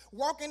lost,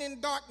 walking in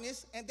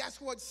darkness, and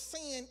that's what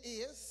sin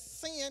is.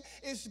 Sin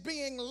is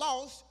being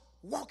lost,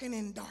 walking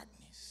in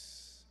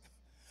darkness.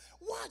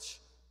 Watch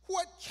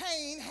what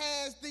Cain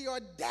has the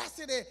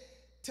audacity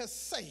to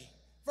say.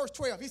 Verse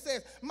 12, he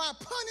says, my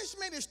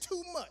punishment is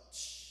too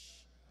much.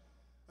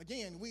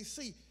 Again, we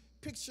see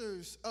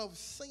pictures of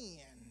sin.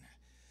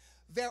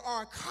 There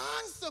are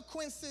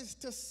consequences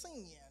to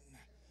sin.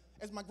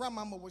 As my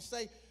grandmama would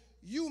say,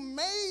 you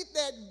made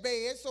that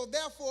bed, so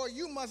therefore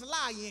you must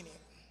lie in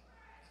it.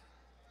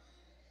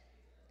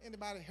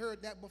 Anybody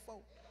heard that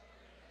before?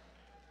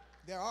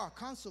 There are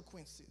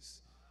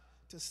consequences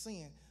to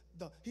sin.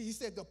 He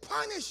said the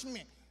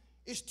punishment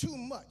is too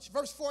much.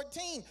 Verse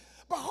 14,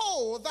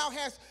 behold, thou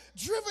hast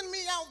driven me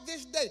out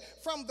this day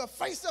from the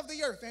face of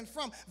the earth, and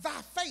from thy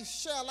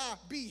face shall I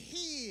be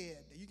hid.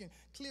 You can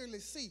clearly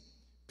see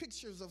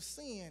pictures of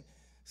sin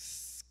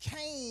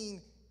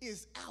Cain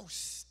is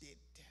ousted.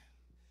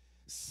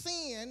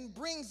 Sin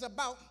brings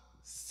about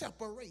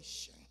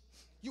separation.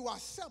 You are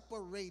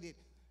separated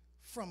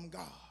from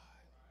God.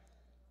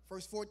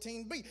 Verse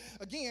 14b,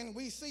 again,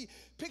 we see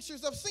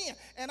pictures of sin.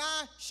 And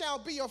I shall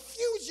be a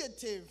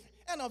fugitive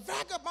and a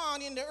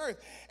vagabond in the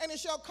earth. And it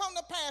shall come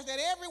to pass that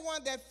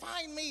everyone that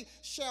find me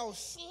shall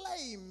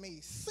slay me.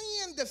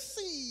 Sin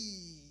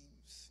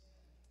deceives.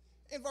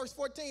 In verse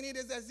 14, it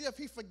is as if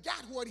he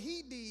forgot what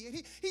he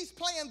did. He's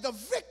playing the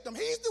victim.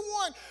 He's the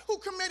one who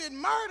committed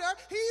murder.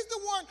 He's the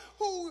one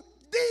who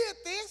did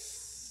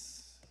this.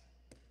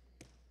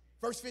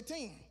 Verse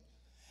 15,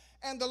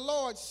 and the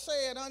Lord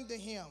said unto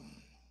him,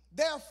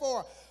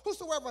 therefore,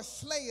 whosoever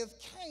slayeth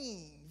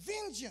Cain,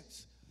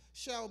 vengeance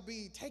shall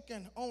be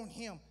taken on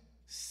him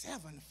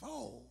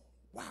sevenfold.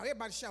 Wow,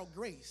 everybody shout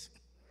grace.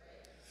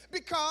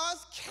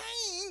 Because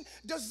Cain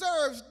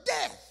deserves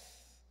death.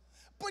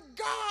 But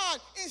God,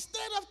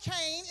 instead of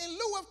Cain, in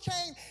lieu of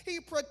Cain, he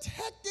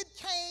protected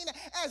Cain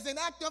as an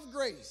act of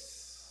grace.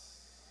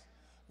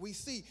 We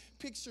see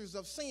pictures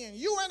of sin.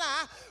 You and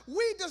I,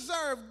 we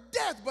deserve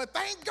death, but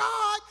thank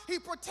God he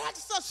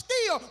protects us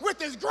still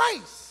with his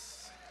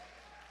grace.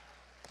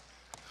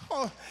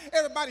 Oh,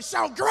 everybody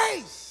shout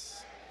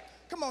grace.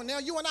 Come on now,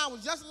 you and I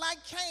was just like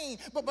Cain,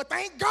 but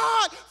thank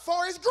God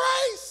for his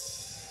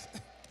grace.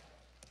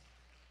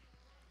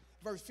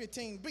 Verse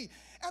 15b,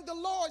 and the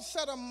Lord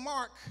set a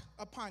mark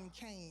upon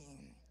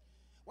Cain.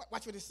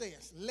 Watch what it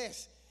says.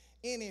 Lest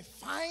any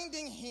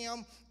finding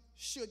him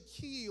should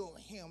kill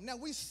him. Now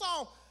we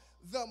saw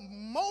the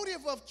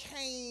motive of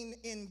Cain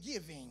in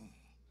giving.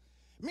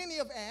 Many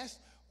have asked,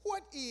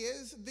 what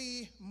is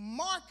the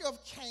mark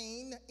of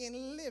Cain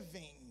in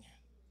living?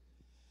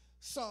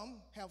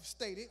 Some have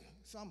stated,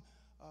 some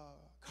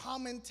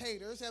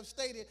commentators have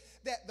stated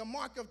that the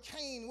mark of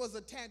Cain was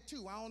a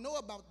tattoo. I don't know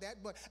about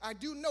that, but I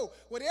do know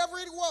whatever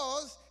it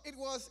was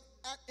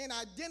an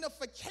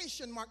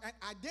identification mark, an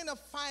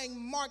identifying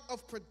mark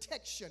of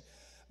protection,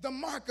 the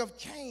mark of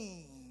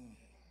Cain.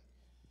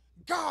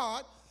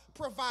 God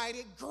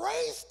provided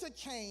grace to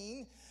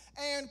Cain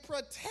and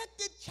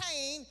protected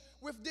Cain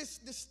with this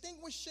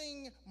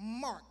distinguishing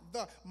mark,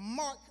 the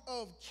mark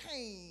of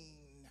Cain.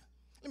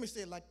 Let me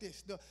say it like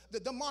this,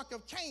 the mark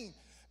of Cain.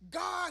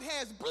 God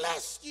has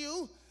blessed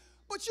you,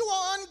 but you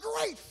are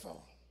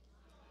ungrateful.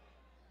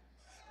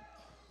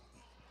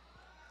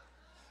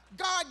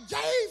 God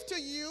gave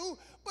to you,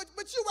 but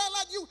you act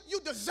like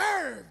you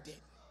deserved it.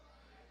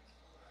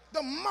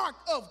 The mark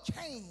of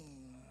Cain.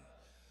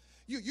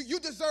 You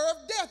deserve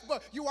death,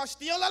 but you are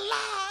still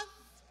alive.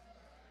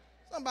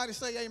 Somebody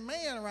say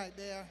amen right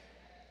there.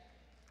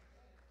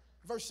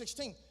 Verse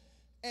 16.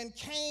 And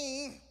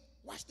Cain,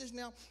 watch this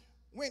now,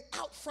 went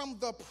out from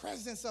the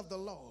presence of the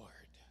Lord.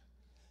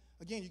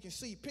 Again, you can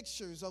see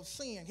pictures of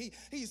sin.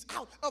 He's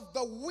out of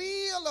the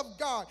will of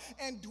God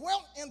and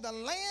dwelt in the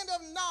land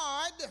of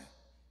Nod,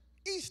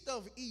 east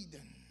of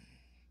Eden.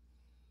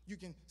 You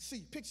can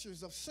see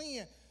pictures of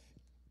sin.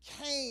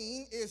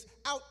 Cain is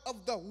out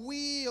of the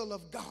will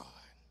of God.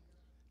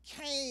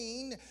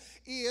 Cain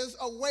is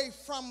away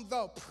from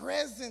the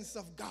presence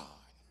of God,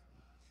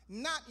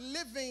 not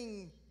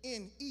living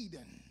in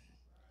Eden,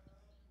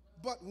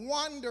 but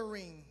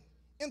wandering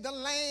in the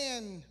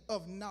land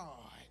of Nod.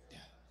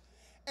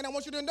 And I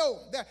want you to know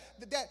that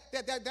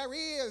there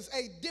is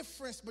a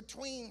difference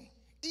between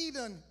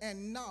Eden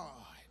and Nod.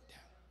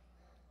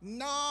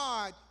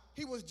 Nod,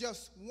 he was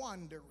just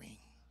wandering.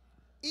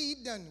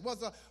 Eden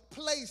was a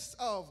place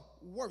of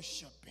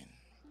worshiping.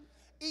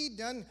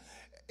 Eden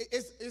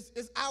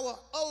is our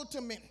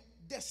ultimate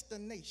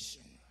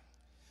destination.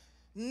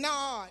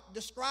 Nod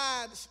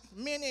describes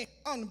many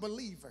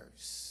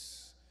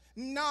unbelievers.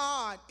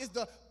 Nod is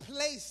the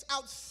place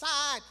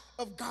outside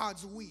of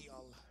God's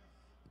will.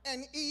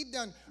 And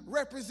Eden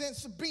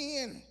represents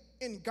being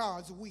in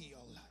God's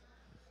will.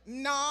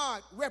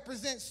 Nod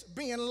represents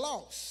being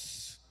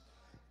lost.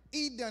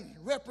 Eden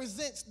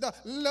represents the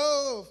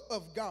love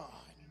of God.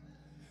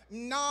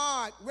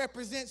 Nod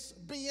represents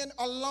being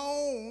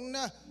alone.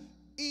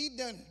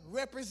 Eden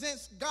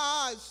represents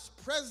God's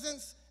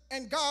presence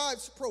and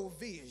God's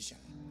provision.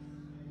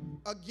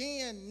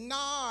 Again,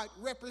 Nod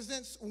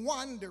represents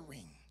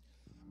wandering,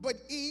 but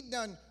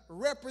Eden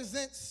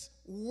represents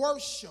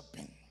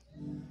worshiping.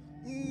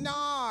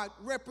 Nod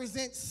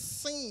represents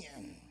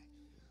sin.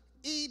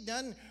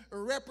 Eden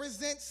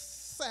represents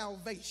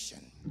salvation.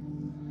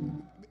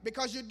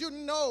 Because you do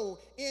know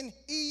in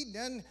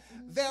Eden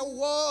there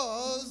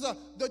was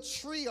the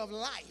tree of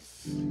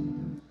life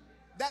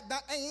that the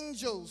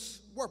angels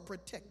were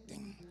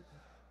protecting.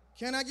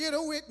 Can I get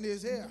a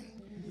witness here?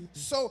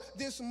 So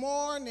this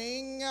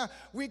morning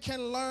we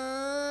can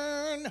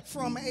learn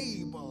from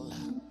Abel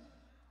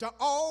to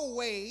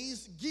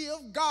always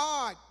give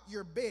God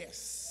your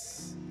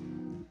best.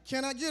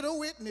 Can I get a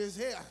witness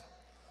here?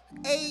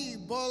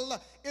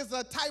 Abel is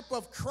a type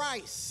of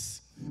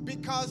Christ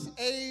because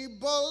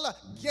Abel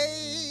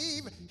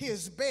gave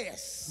his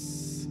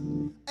best.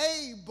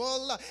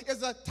 Abel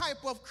is a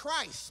type of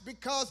Christ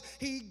because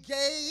he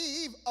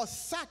gave a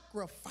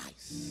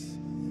sacrifice.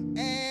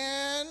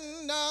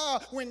 And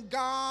when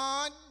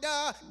God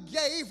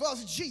gave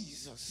us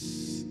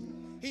Jesus,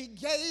 he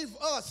gave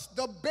us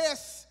the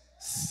best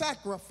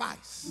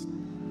sacrifice.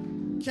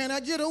 Can I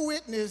get a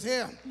witness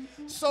here?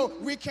 So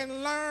we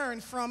can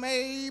learn from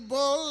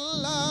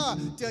Abel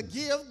to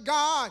give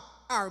God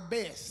our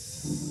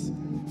best.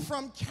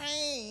 From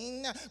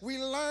Cain, we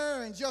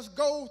learn just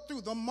go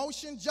through the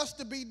motion just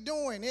to be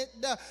doing it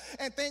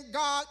and think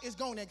God is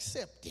going to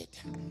accept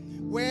it.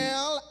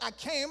 Well, I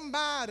came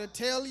by to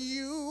tell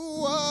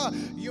you,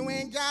 you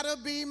ain't got to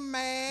be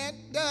mad.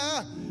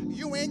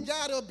 You ain't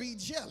got to be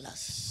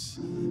jealous.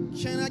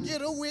 Can I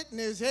get a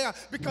witness here?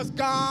 Because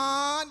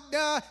God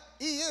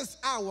is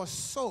our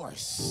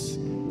source,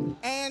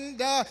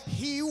 and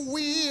he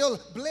will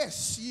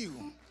bless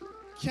you.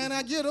 Can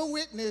I get a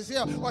witness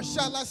here? Or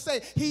shall I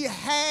say, he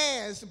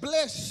has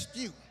blessed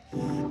you.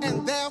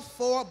 And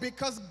therefore,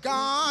 because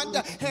God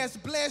has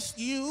blessed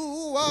you,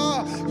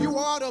 you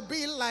ought to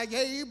be like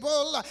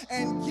Abel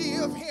and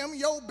give him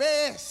your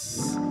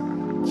best.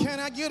 Can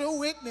I get a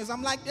witness?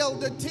 I'm like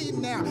Elder T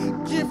now.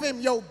 Give him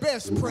your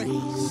best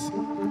praise.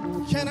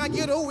 Can I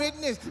get a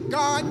witness?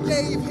 God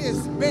gave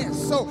his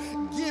best, so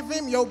give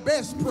him your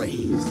best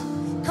praise.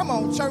 Come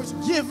on, church,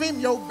 give him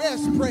your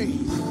best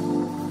praise.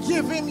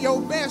 Give him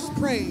your best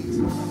praise.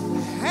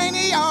 Ain't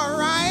he all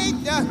right?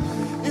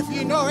 If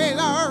you know it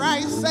all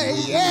right, say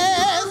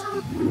yes.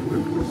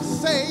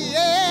 Say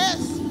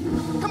yes.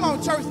 Come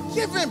on, church,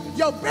 give him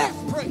your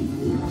best praise.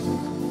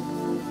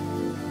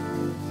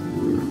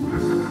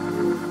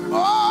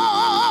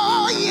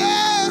 Oh,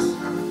 yes.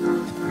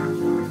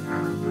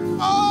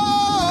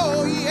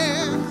 Oh,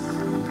 yes.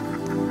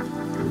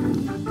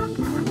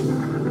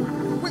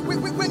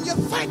 When you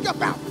think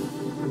about it,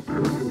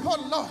 oh,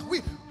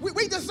 Lord,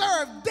 we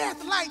deserve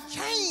death like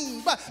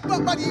Cain, but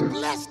he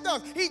blessed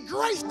us. He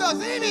graced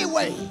us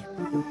anyway.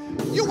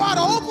 You ought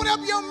to open up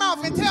your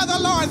mouth and tell the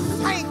Lord,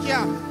 thank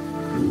you.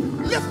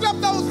 Lift up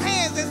those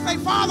hands and say,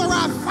 Father,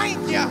 I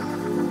thank you.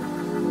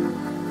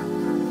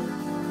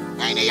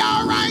 Ain't he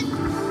all right?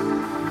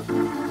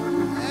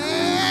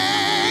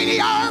 Ain't he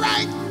all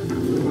right?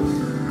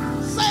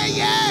 Say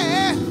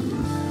yes.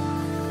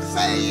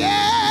 Say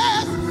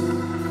yes.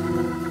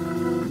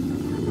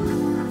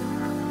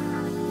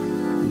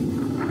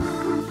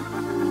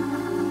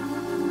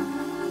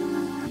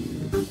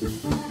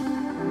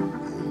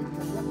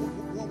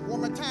 One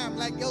more time,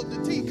 like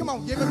Elder T. Come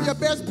on, give him your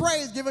best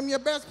praise. Give him your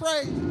best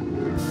praise.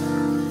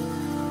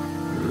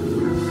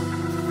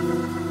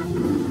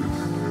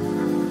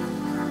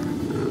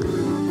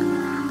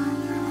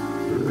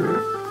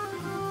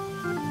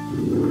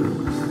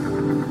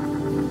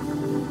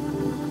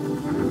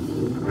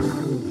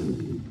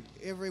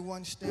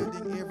 Everyone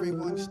standing,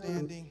 everyone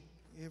standing,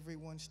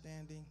 everyone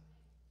standing.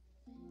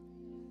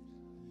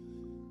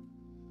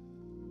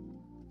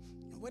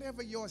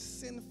 Whatever your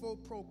sinful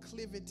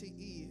proclivity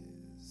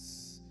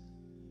is,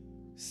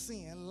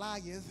 sin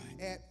lieth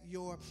at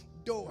your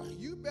door.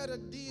 You better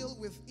deal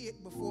with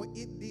it before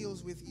it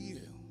deals with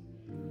you.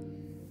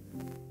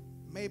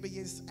 Maybe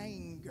it's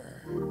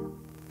anger.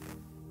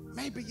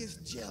 Maybe it's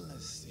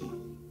jealousy.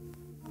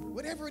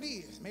 Whatever it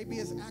is, maybe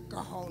it's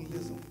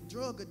alcoholism,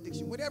 drug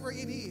addiction, whatever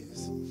it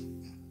is,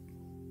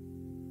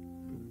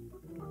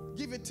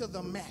 give it to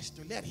the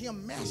master. Let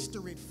him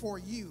master it for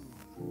you.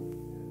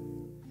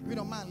 If you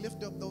don't mind,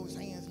 lift up those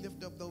hands,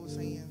 lift up those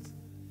hands.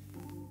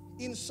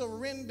 In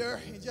surrender,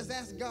 and just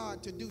ask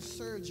God to do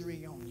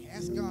surgery on you.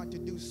 Ask God to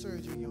do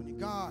surgery on you.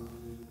 God,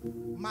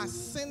 my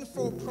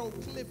sinful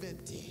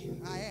proclivity,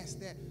 I ask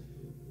that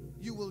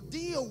you will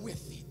deal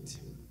with it.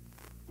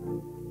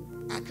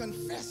 I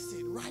confess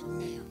it right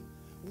now.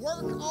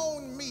 Work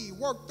on me.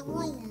 Work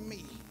through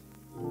me.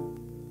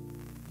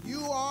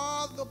 You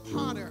are the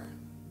potter.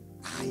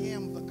 I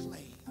am the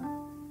clay.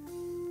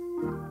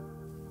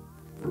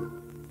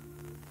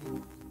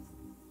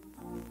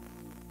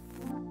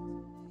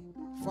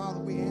 Father,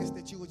 we ask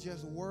that you would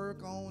just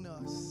work on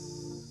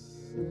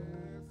us.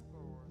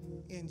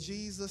 In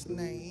Jesus'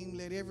 name,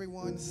 let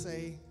everyone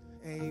say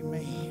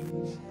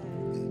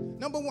amen.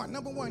 Number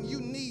one, you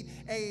need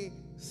a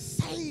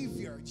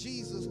Savior.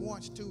 Jesus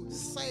wants to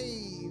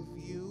save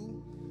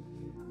you.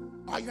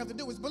 All you have to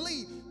do is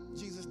believe.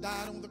 Jesus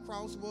died on the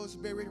cross, was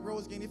buried,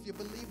 rose again. If you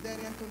believe that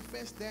and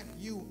confess that,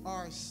 you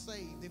are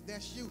saved. If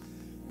that's you,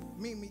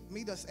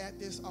 meet us at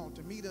this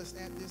altar. Meet us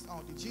at this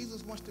altar.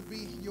 Jesus wants to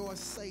be your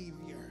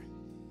Savior.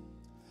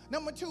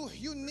 Number two,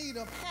 you need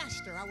a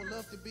pastor. I would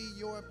love to be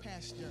your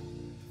pastor.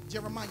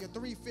 Jeremiah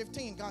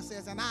 3:15, God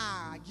says, and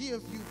I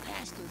give you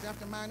pastors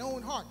after mine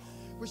own heart,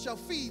 which shall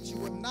feed you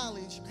with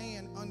knowledge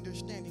and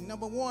understanding.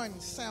 Number one,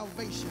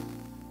 salvation.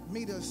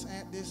 Meet us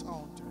at this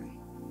altar.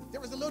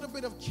 There is a little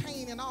bit of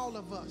Cain in all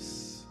of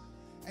us,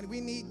 and we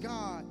need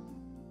God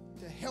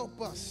to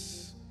help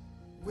us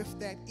with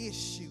that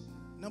issue.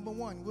 Number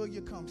one, will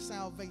you come?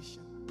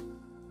 Salvation.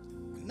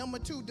 Number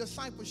two,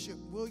 discipleship.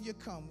 Will you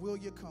come? Will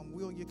you come?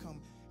 Will you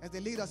come? As they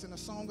lead us in a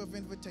song of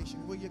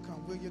invitation, will you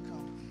come? Will you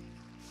come?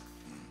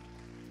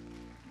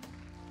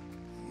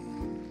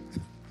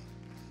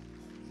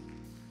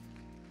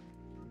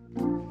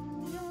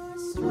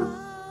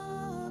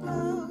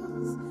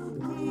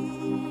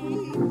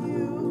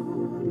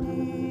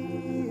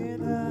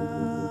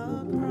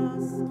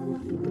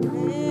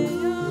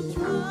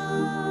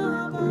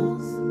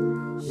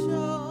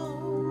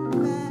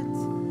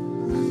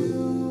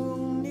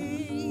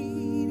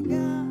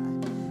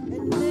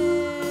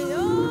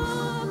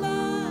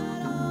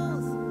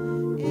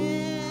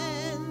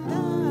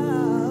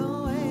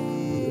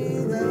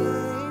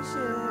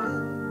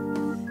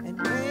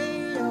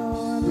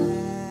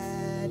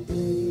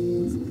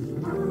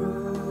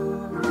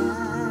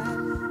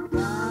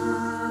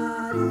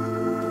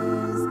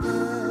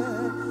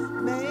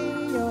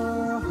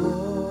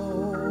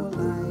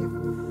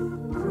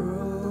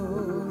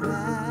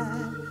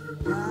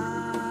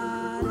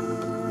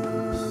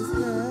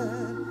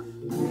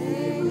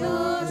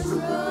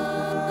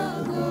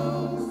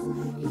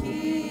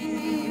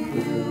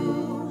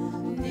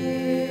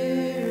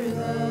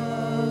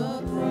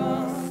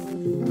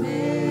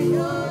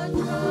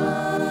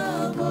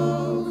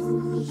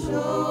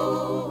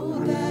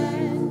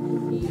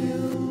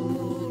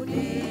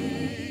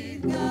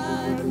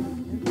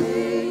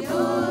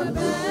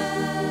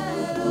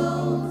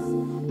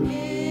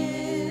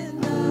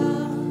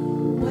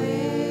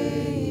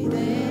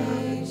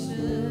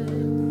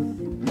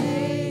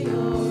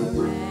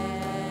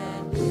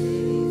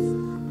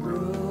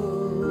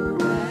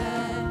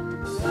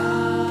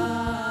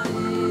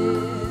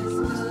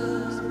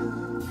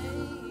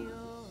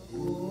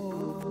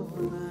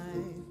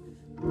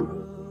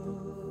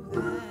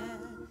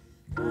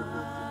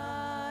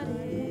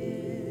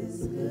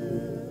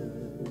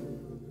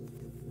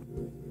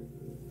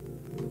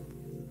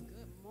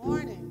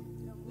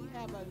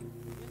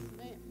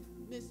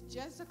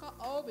 Jessica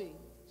Obi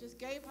just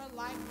gave her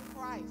life to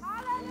Christ. All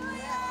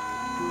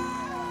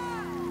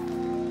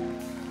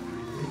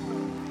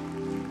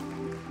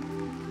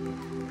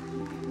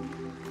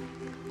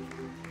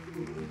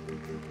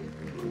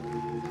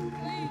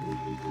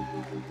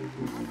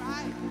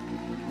right.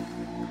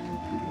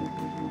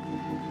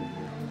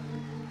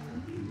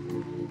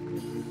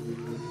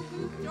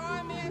 Please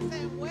join me in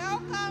saying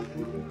welcome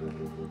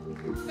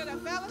to the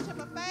fellowship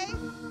of faith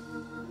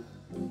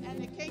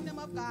and the kingdom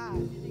of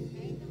God.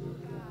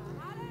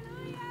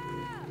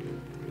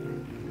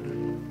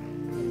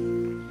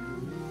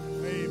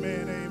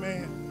 Amen,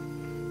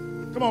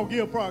 amen. Come on,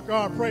 give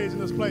God praise in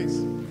this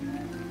place.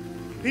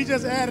 He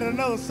just added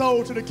another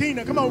soul to the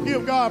kingdom. Come on,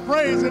 give God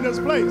praise in this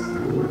place.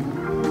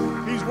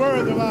 He's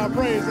worthy of our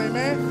praise,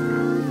 amen.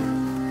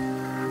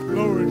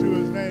 Glory to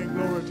his name,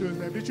 glory to his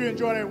name. Did you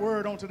enjoy that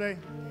word on today?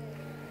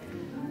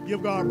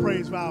 Give God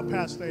praise for our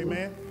pastor,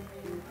 amen.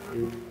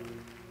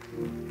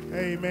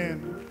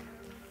 Amen.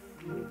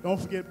 Don't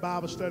forget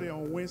Bible study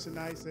on Wednesday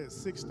nights at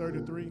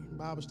 6:33.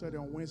 Bible study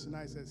on Wednesday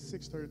nights at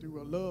 6:33.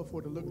 We'd love for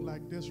it to look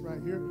like this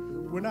right here.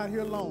 We're not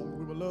here long.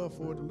 We would love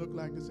for it to look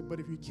like this. But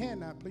if you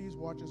cannot, please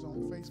watch us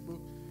on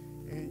Facebook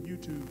and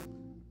YouTube.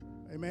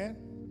 Amen.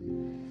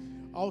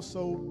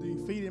 Also, the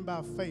Feeding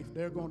by Faith,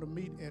 they're going to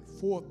meet at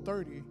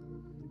 4:30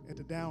 at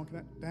the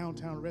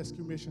Downtown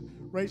Rescue Mission.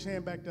 Raise your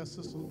hand back there,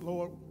 Sister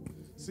Lord.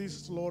 See,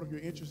 Sister Lord, if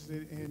you're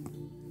interested in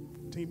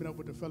teaming up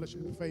with the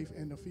Fellowship of Faith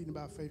and the Feeding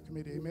by Faith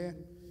Committee. Amen.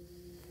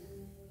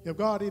 If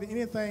God did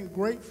anything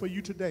great for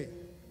you today,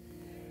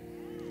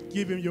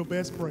 give him your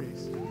best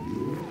praise.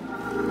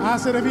 I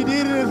said, if he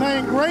did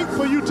anything great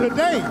for you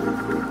today,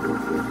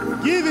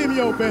 give him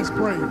your best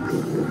praise.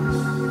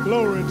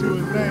 Glory to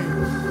his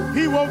name.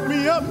 He woke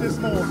me up this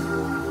morning,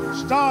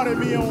 started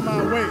me on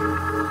my way.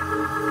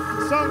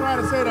 The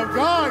songwriter said, if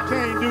God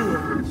can't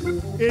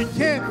do it, it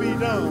can't be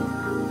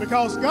done.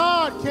 Because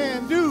God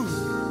can do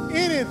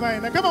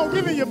anything. Now, come on,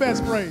 give him your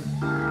best praise.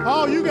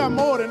 Oh, you got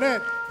more than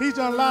that. He's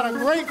done a lot of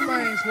great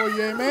things for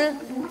you, amen?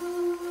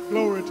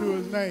 Glory to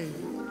his name.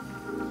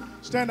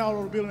 Stand all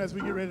over the building as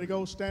we get ready to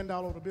go. Stand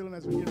all over the building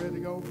as we get ready to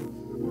go.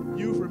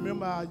 Youth,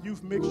 remember our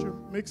youth mixer.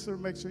 Make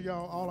sure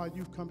y'all, all our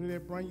youth come to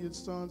that. Bring your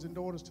sons and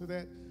daughters to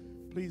that.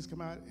 Please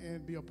come out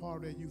and be a part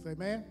of that youth,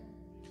 amen?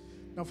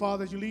 Now,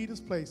 Father, as you lead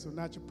this place, so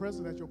not your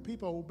presence, that your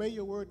people obey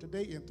your word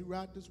today and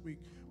throughout this week.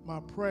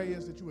 My prayer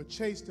is that you would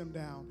chase them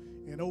down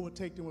and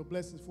overtake them with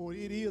blessings for it.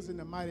 It is in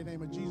the mighty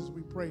name of Jesus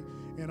we pray.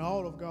 And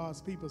all of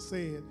God's people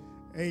said,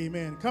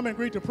 amen. Come and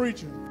greet the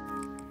preacher.